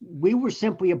were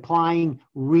simply applying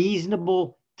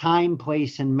reasonable time,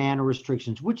 place, and manner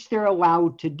restrictions, which they're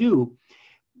allowed to do.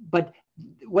 But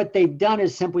what they've done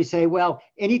is simply say, well,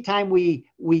 anytime we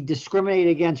discriminate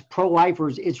against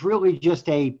pro-lifers, it's really just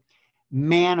a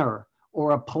manner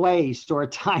or a place or a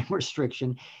time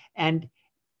restriction. And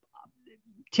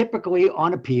typically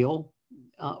on appeal,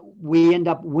 we end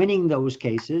up winning those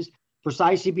cases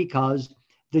precisely because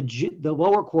the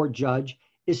lower court judge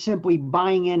is simply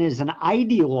buying in as an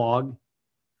ideologue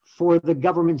for the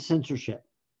government censorship.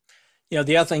 The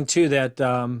other thing too that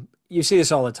you see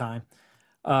this all the time.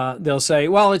 They'll say,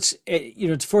 well, it's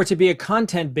for it to be a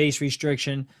content-based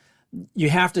restriction, you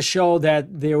have to show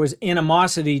that there was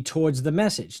animosity towards the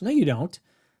message. No, you don't.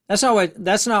 That's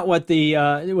not what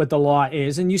the law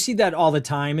is, and you see that all the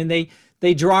time. And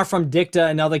they draw from dicta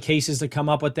and other cases to come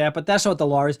up with that, but that's not what the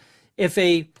law is. If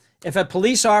a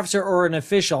police officer or an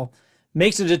official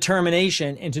makes a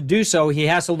determination, and to do so, he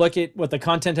has to look at what the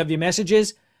content of your message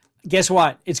is. Guess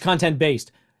what? It's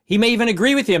content-based. He may even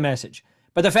agree with your message,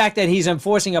 but the fact that he's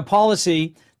enforcing a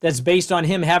policy that's based on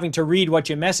him having to read what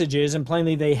your message is, and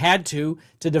plainly they had to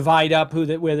divide up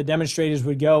where the demonstrators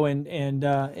would go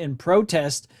and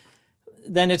protest,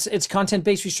 then it's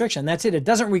content-based restriction. That's it. It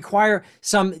doesn't require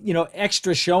some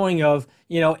extra showing of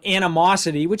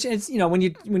animosity, which is when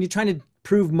you're trying to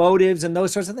prove motives and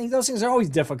those sorts of things. Those things are always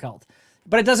difficult.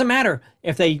 But it doesn't matter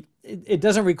if it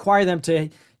doesn't require them to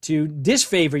to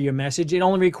disfavor your message. It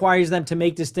only requires them to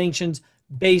make distinctions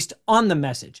based on the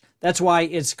message. That's why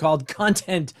it's called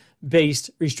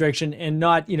content-based restriction and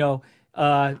not,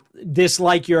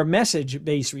 dislike your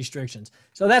message-based restrictions.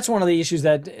 So that's one of the issues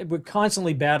that we're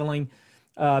constantly battling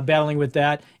with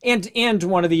that. And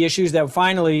one of the issues that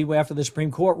finally, after the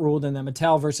Supreme Court ruled in the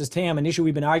Mattel versus Tam, an issue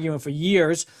we've been arguing for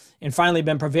years and finally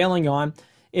been prevailing on,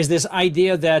 is this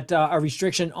idea that a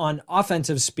restriction on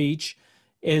offensive speech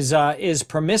is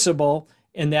permissible,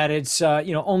 in that it's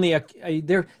only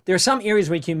there are some areas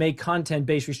where you can make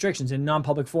content-based restrictions in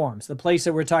non-public forums. The place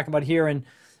that we're talking about here in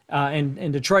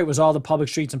Detroit was all the public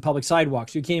streets and public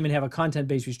sidewalks. You can't even have a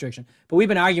content-based restriction. But we've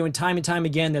been arguing time and time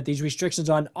again that these restrictions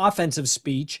on offensive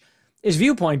speech is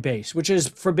viewpoint-based, which is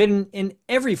forbidden in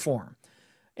every forum.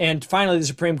 And finally, the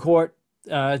Supreme Court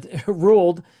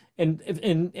ruled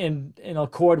in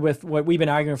accord with what we've been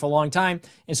arguing for a long time.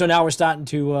 And so now we're starting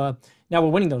to now we're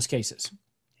winning those cases.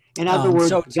 In other words,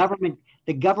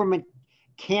 the government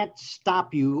can't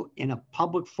stop you in a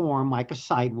public forum like a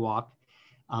sidewalk,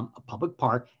 a public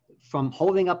park, from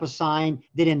holding up a sign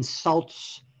that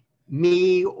insults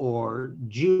me or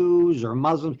Jews or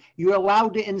Muslims. You're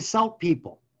allowed to insult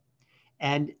people.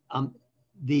 And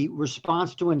the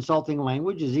response to insulting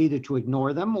language is either to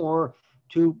ignore them or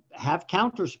to have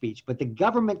counter speech. But the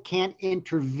government can't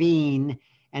intervene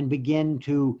and begin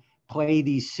to play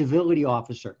the civility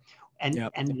officer. And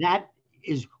that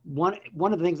is one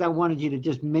of the things I wanted you to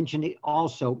just mention it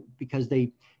also, because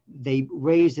they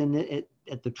raised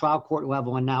at the trial court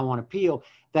level and now on appeal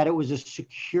that it was a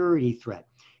security threat.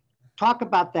 Talk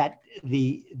about that,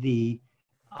 the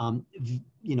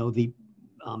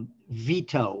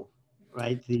veto,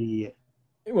 right?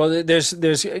 Well,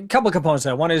 there's a couple of components to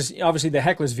that. One is obviously the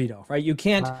heckler's veto, right? You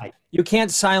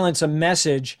can't silence a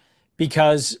message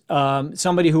because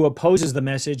somebody who opposes the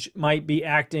message might be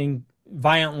acting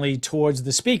violently towards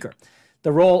the speaker.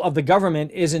 The role of the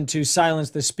government isn't to silence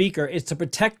the speaker, it's to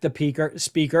protect the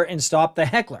speaker and stop the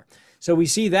heckler. So we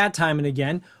see that time and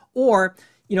again. Or,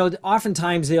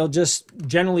 oftentimes they'll just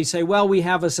generally say, well, we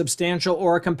have a substantial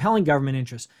or a compelling government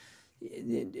interest.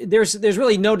 There's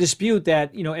really no dispute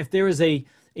that, if there is a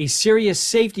serious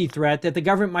safety threat, that the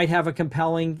government might have a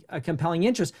compelling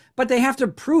interest, but they have to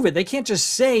prove it. They can't just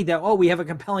say that, oh, we have a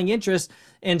compelling interest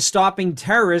in stopping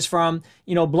terrorists from,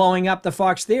 blowing up the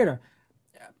Fox Theater.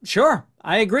 Sure,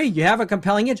 I agree. You have a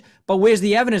compelling interest, but where's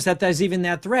the evidence that there's even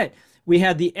that threat? We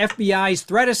had the FBI's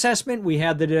threat assessment. We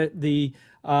had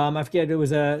I forget, there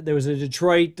was a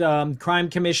Detroit Crime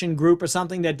Commission group or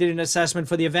something that did an assessment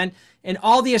for the event, and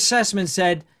all the assessments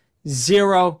said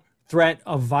zero threat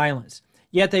of violence.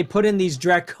 Yet they put in these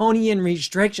draconian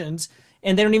restrictions,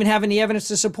 and they don't even have any evidence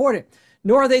to support it.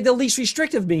 Nor are they the least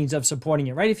restrictive means of supporting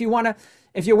it, right? If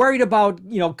you're worried about,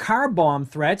 car bomb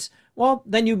threats, well,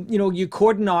 then you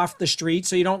cordon off the street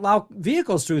so you don't allow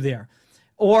vehicles through there.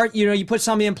 Or, you put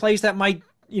somebody in place that might,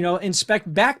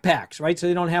 inspect backpacks, right? So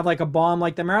they don't have like a bomb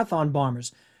like the marathon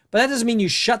bombers. But that doesn't mean you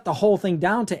shut the whole thing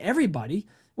down to everybody,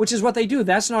 which is what they do.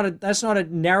 That's not a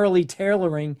narrowly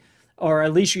tailoring or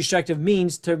at least restrictive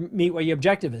means to meet what your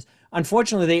objective is.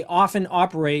 Unfortunately, they often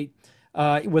operate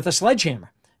with a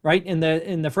sledgehammer, right? In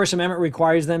the First Amendment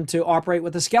requires them to operate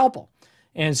with a scalpel.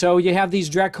 And so you have these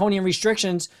draconian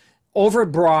restrictions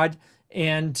overbroad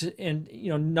and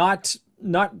not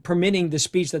permitting the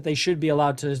speech that they should be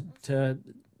allowed to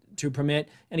permit.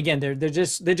 And again, they're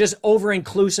just over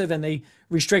inclusive, and they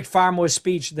restrict far more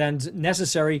speech than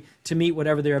necessary to meet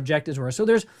whatever their objectives were. So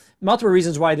there's multiple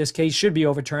reasons why this case should be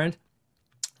overturned.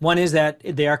 One is that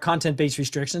they are content-based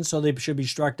restrictions, so they should be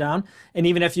struck down. And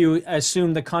even if you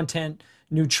assume the content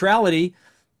neutrality,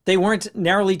 they weren't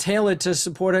narrowly tailored to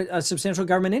support a substantial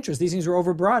government interest. These things were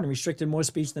overbroad and restricted more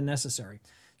speech than necessary.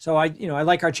 So I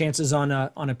like our chances on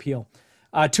appeal.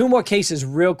 Two more cases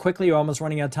real quickly. We're almost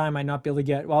running out of time. I might not be able to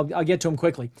get. Well, I'll get to them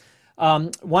quickly.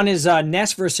 One is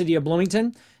Ness versus City of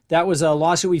Bloomington. That was a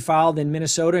lawsuit we filed in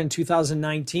Minnesota in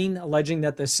 2019, alleging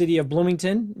that the City of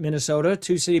Bloomington, Minnesota,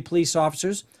 two city police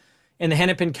officers, and the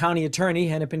Hennepin County attorney.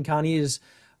 Hennepin County is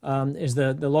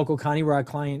the local county where our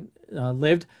client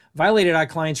lived, violated our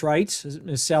client's rights,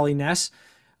 Ms. Sally Ness,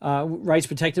 rights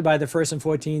protected by the First and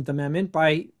 14th Amendment,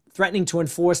 by threatening to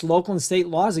enforce local and state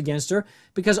laws against her,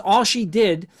 because all she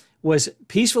did was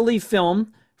peacefully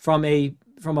film from a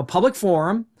public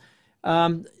forum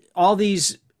all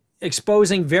these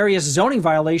exposing various zoning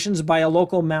violations by a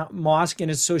local mosque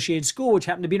and associated school, which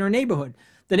happened to be in her neighborhood.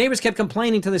 The neighbors kept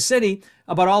complaining to the city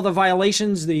about all the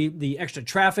violations, the extra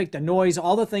traffic, the noise,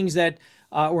 all the things that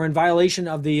were in violation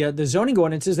of the zoning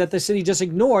ordinances that the city just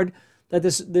ignored that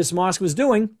this mosque was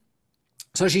doing.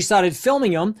 So she started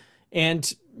filming them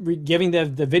and giving the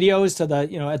videos to the,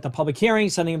 at the public hearing,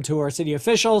 sending them to our city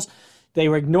officials. They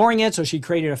were ignoring it, so she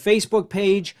created a Facebook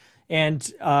page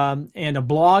and a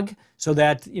blog so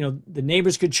that the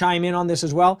neighbors could chime in on this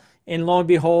as well. And lo and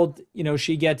behold,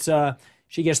 she gets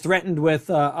threatened with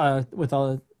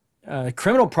a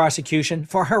criminal prosecution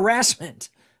for harassment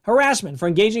for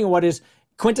engaging in what is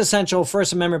quintessential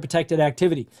First Amendment protected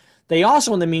activity. They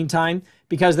also, in the meantime,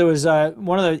 because there was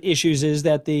one of the issues is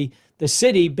that the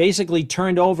city basically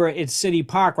turned over its city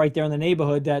park right there in the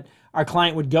neighborhood that our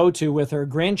client would go to with her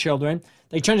grandchildren.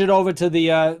 They turned it over to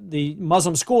the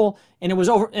Muslim school, and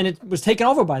it was taken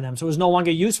over by them, so it was no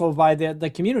longer useful by the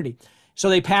community. So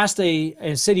they passed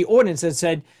a city ordinance that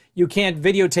said you can't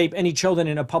videotape any children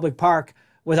in a public park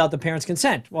without the parents'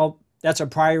 consent. Well, that's a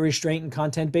prior restraint and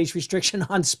content-based restriction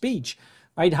on speech,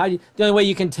 right? The only way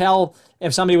you can tell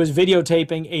if somebody was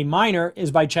videotaping a minor is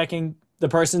by checking the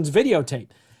person's videotape.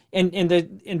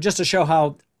 And just to show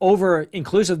how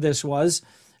over-inclusive this was,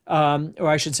 or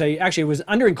I should say, actually, it was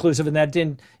under-inclusive in that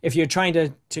if you're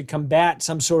trying to combat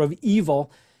some sort of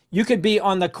evil, you could be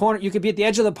on the corner, you could be at the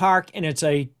edge of the park, and it's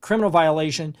a criminal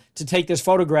violation to take this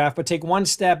photograph, but take one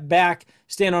step back,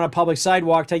 stand on a public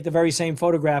sidewalk, take the very same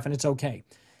photograph, and it's okay.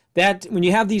 That when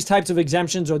you have these types of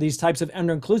exemptions or these types of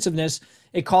under-inclusiveness,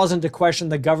 it calls into question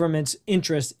the government's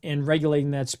interest in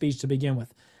regulating that speech to begin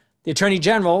with. The Attorney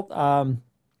General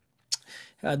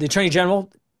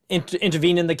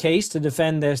intervened in the case to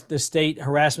defend the state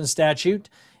harassment statute,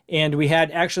 and we had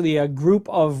actually a group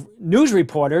of news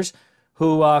reporters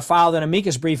who filed an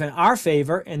amicus brief in our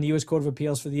favor in the U.S. Court of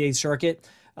Appeals for the Eighth Circuit,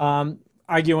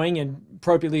 arguing, and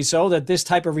appropriately so, that this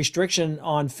type of restriction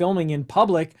on filming in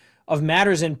public of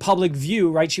matters in public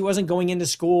view, right? She wasn't going into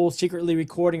school, secretly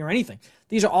recording or anything.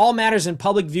 These are all matters in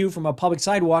public view from a public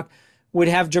sidewalk, would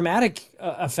have dramatic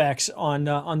effects on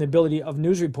the ability of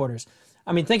news reporters.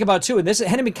 I mean, think about, too, and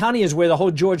Hennepin County is where the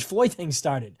whole George Floyd thing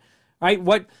started, right?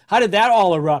 How did that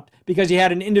all erupt? Because you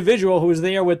had an individual who was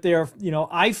there with their,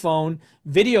 iPhone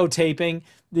videotaping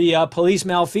the police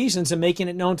malfeasance and making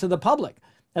it known to the public.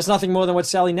 That's nothing more than what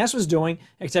Sally Ness was doing,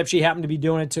 except she happened to be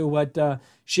doing it to what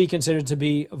she considered to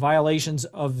be violations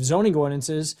of zoning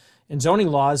ordinances and zoning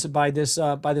laws by this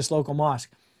local mosque.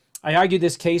 I argued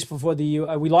this case before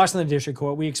we lost in the district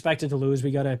court. We expected to lose.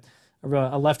 We got a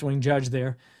left-wing judge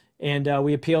there. And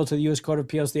we appealed to the U.S. Court of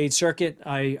Appeals, the Eighth Circuit.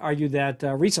 I argued that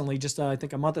recently, just I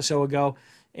think a month or so ago,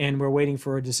 and we're waiting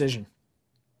for a decision.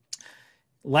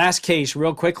 Last case,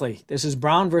 real quickly. This is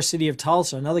Brown versus City of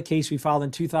Tulsa, another case we filed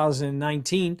in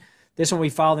 2019. This one we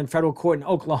filed in federal court in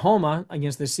Oklahoma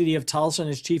against the City of Tulsa and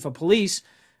its chief of police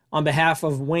on behalf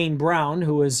of Wayne Brown,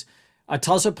 who was a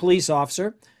Tulsa police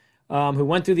officer who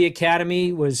went through the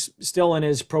academy, was still in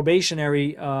his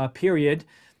probationary period,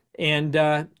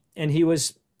 and he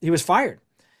was fired.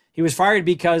 He was fired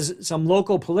because some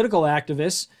local political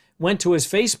activists went to his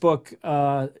Facebook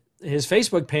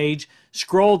page,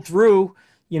 scrolled through,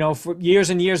 for years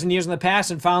and years and years in the past,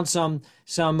 and found some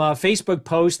Facebook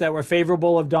posts that were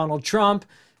favorable of Donald Trump,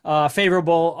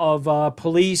 favorable of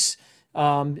police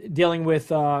dealing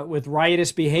with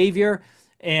riotous behavior,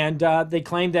 and they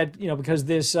claimed that because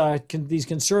these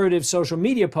conservative social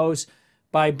media posts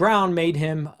by Brown made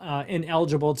him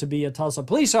ineligible to be a Tulsa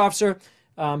police officer.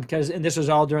 And this was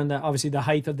all during obviously the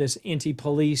height of this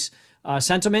anti-police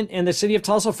sentiment, and the City of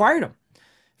Tulsa fired him.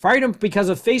 Fired him because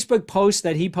of Facebook posts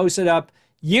that he posted up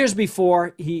years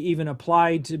before he even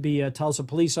applied to be a Tulsa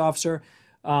police officer.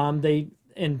 So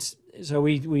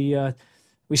we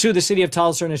sued the City of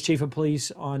Tulsa and its chief of police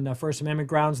on First Amendment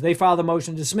grounds. They filed a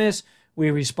motion to dismiss. We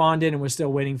responded, and we're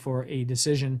still waiting for a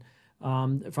decision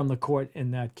from the court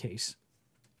in that case.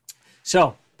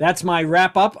 So that's my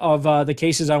wrap up of the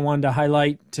cases I wanted to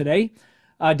highlight today.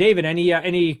 David,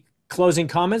 any closing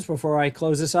comments before I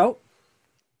close this out?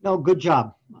 No, good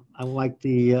job. I like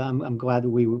I'm glad that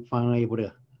we were finally able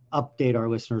to update our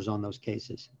listeners on those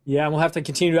cases. Yeah, we'll have to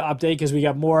continue to update because we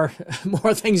got more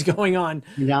things going on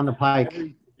down the pike.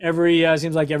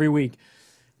 Seems like every week.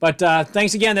 But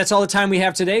thanks again. That's all the time we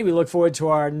have today. We look forward to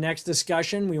our next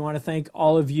discussion. We want to thank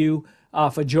all of you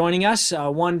for joining us.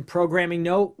 One programming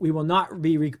note: we will not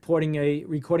be recording a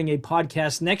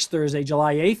podcast next Thursday,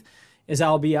 July 8th, as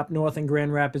I'll be up north in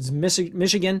Grand Rapids,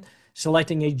 Michigan,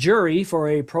 selecting a jury for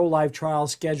a pro-life trial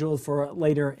scheduled for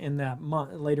later in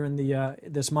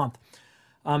this month.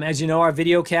 As you know, our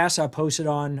videocasts are posted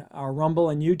on our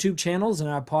Rumble and YouTube channels, and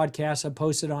our podcasts are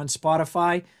posted on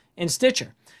Spotify and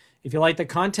Stitcher. If you like the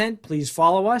content, please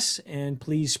follow us and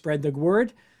please spread the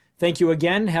word. Thank you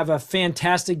again. Have a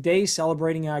fantastic day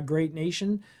celebrating our great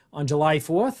nation on July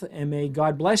 4th, and may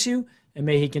God bless you, and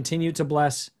may He continue to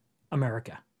bless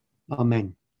America.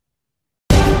 Amen.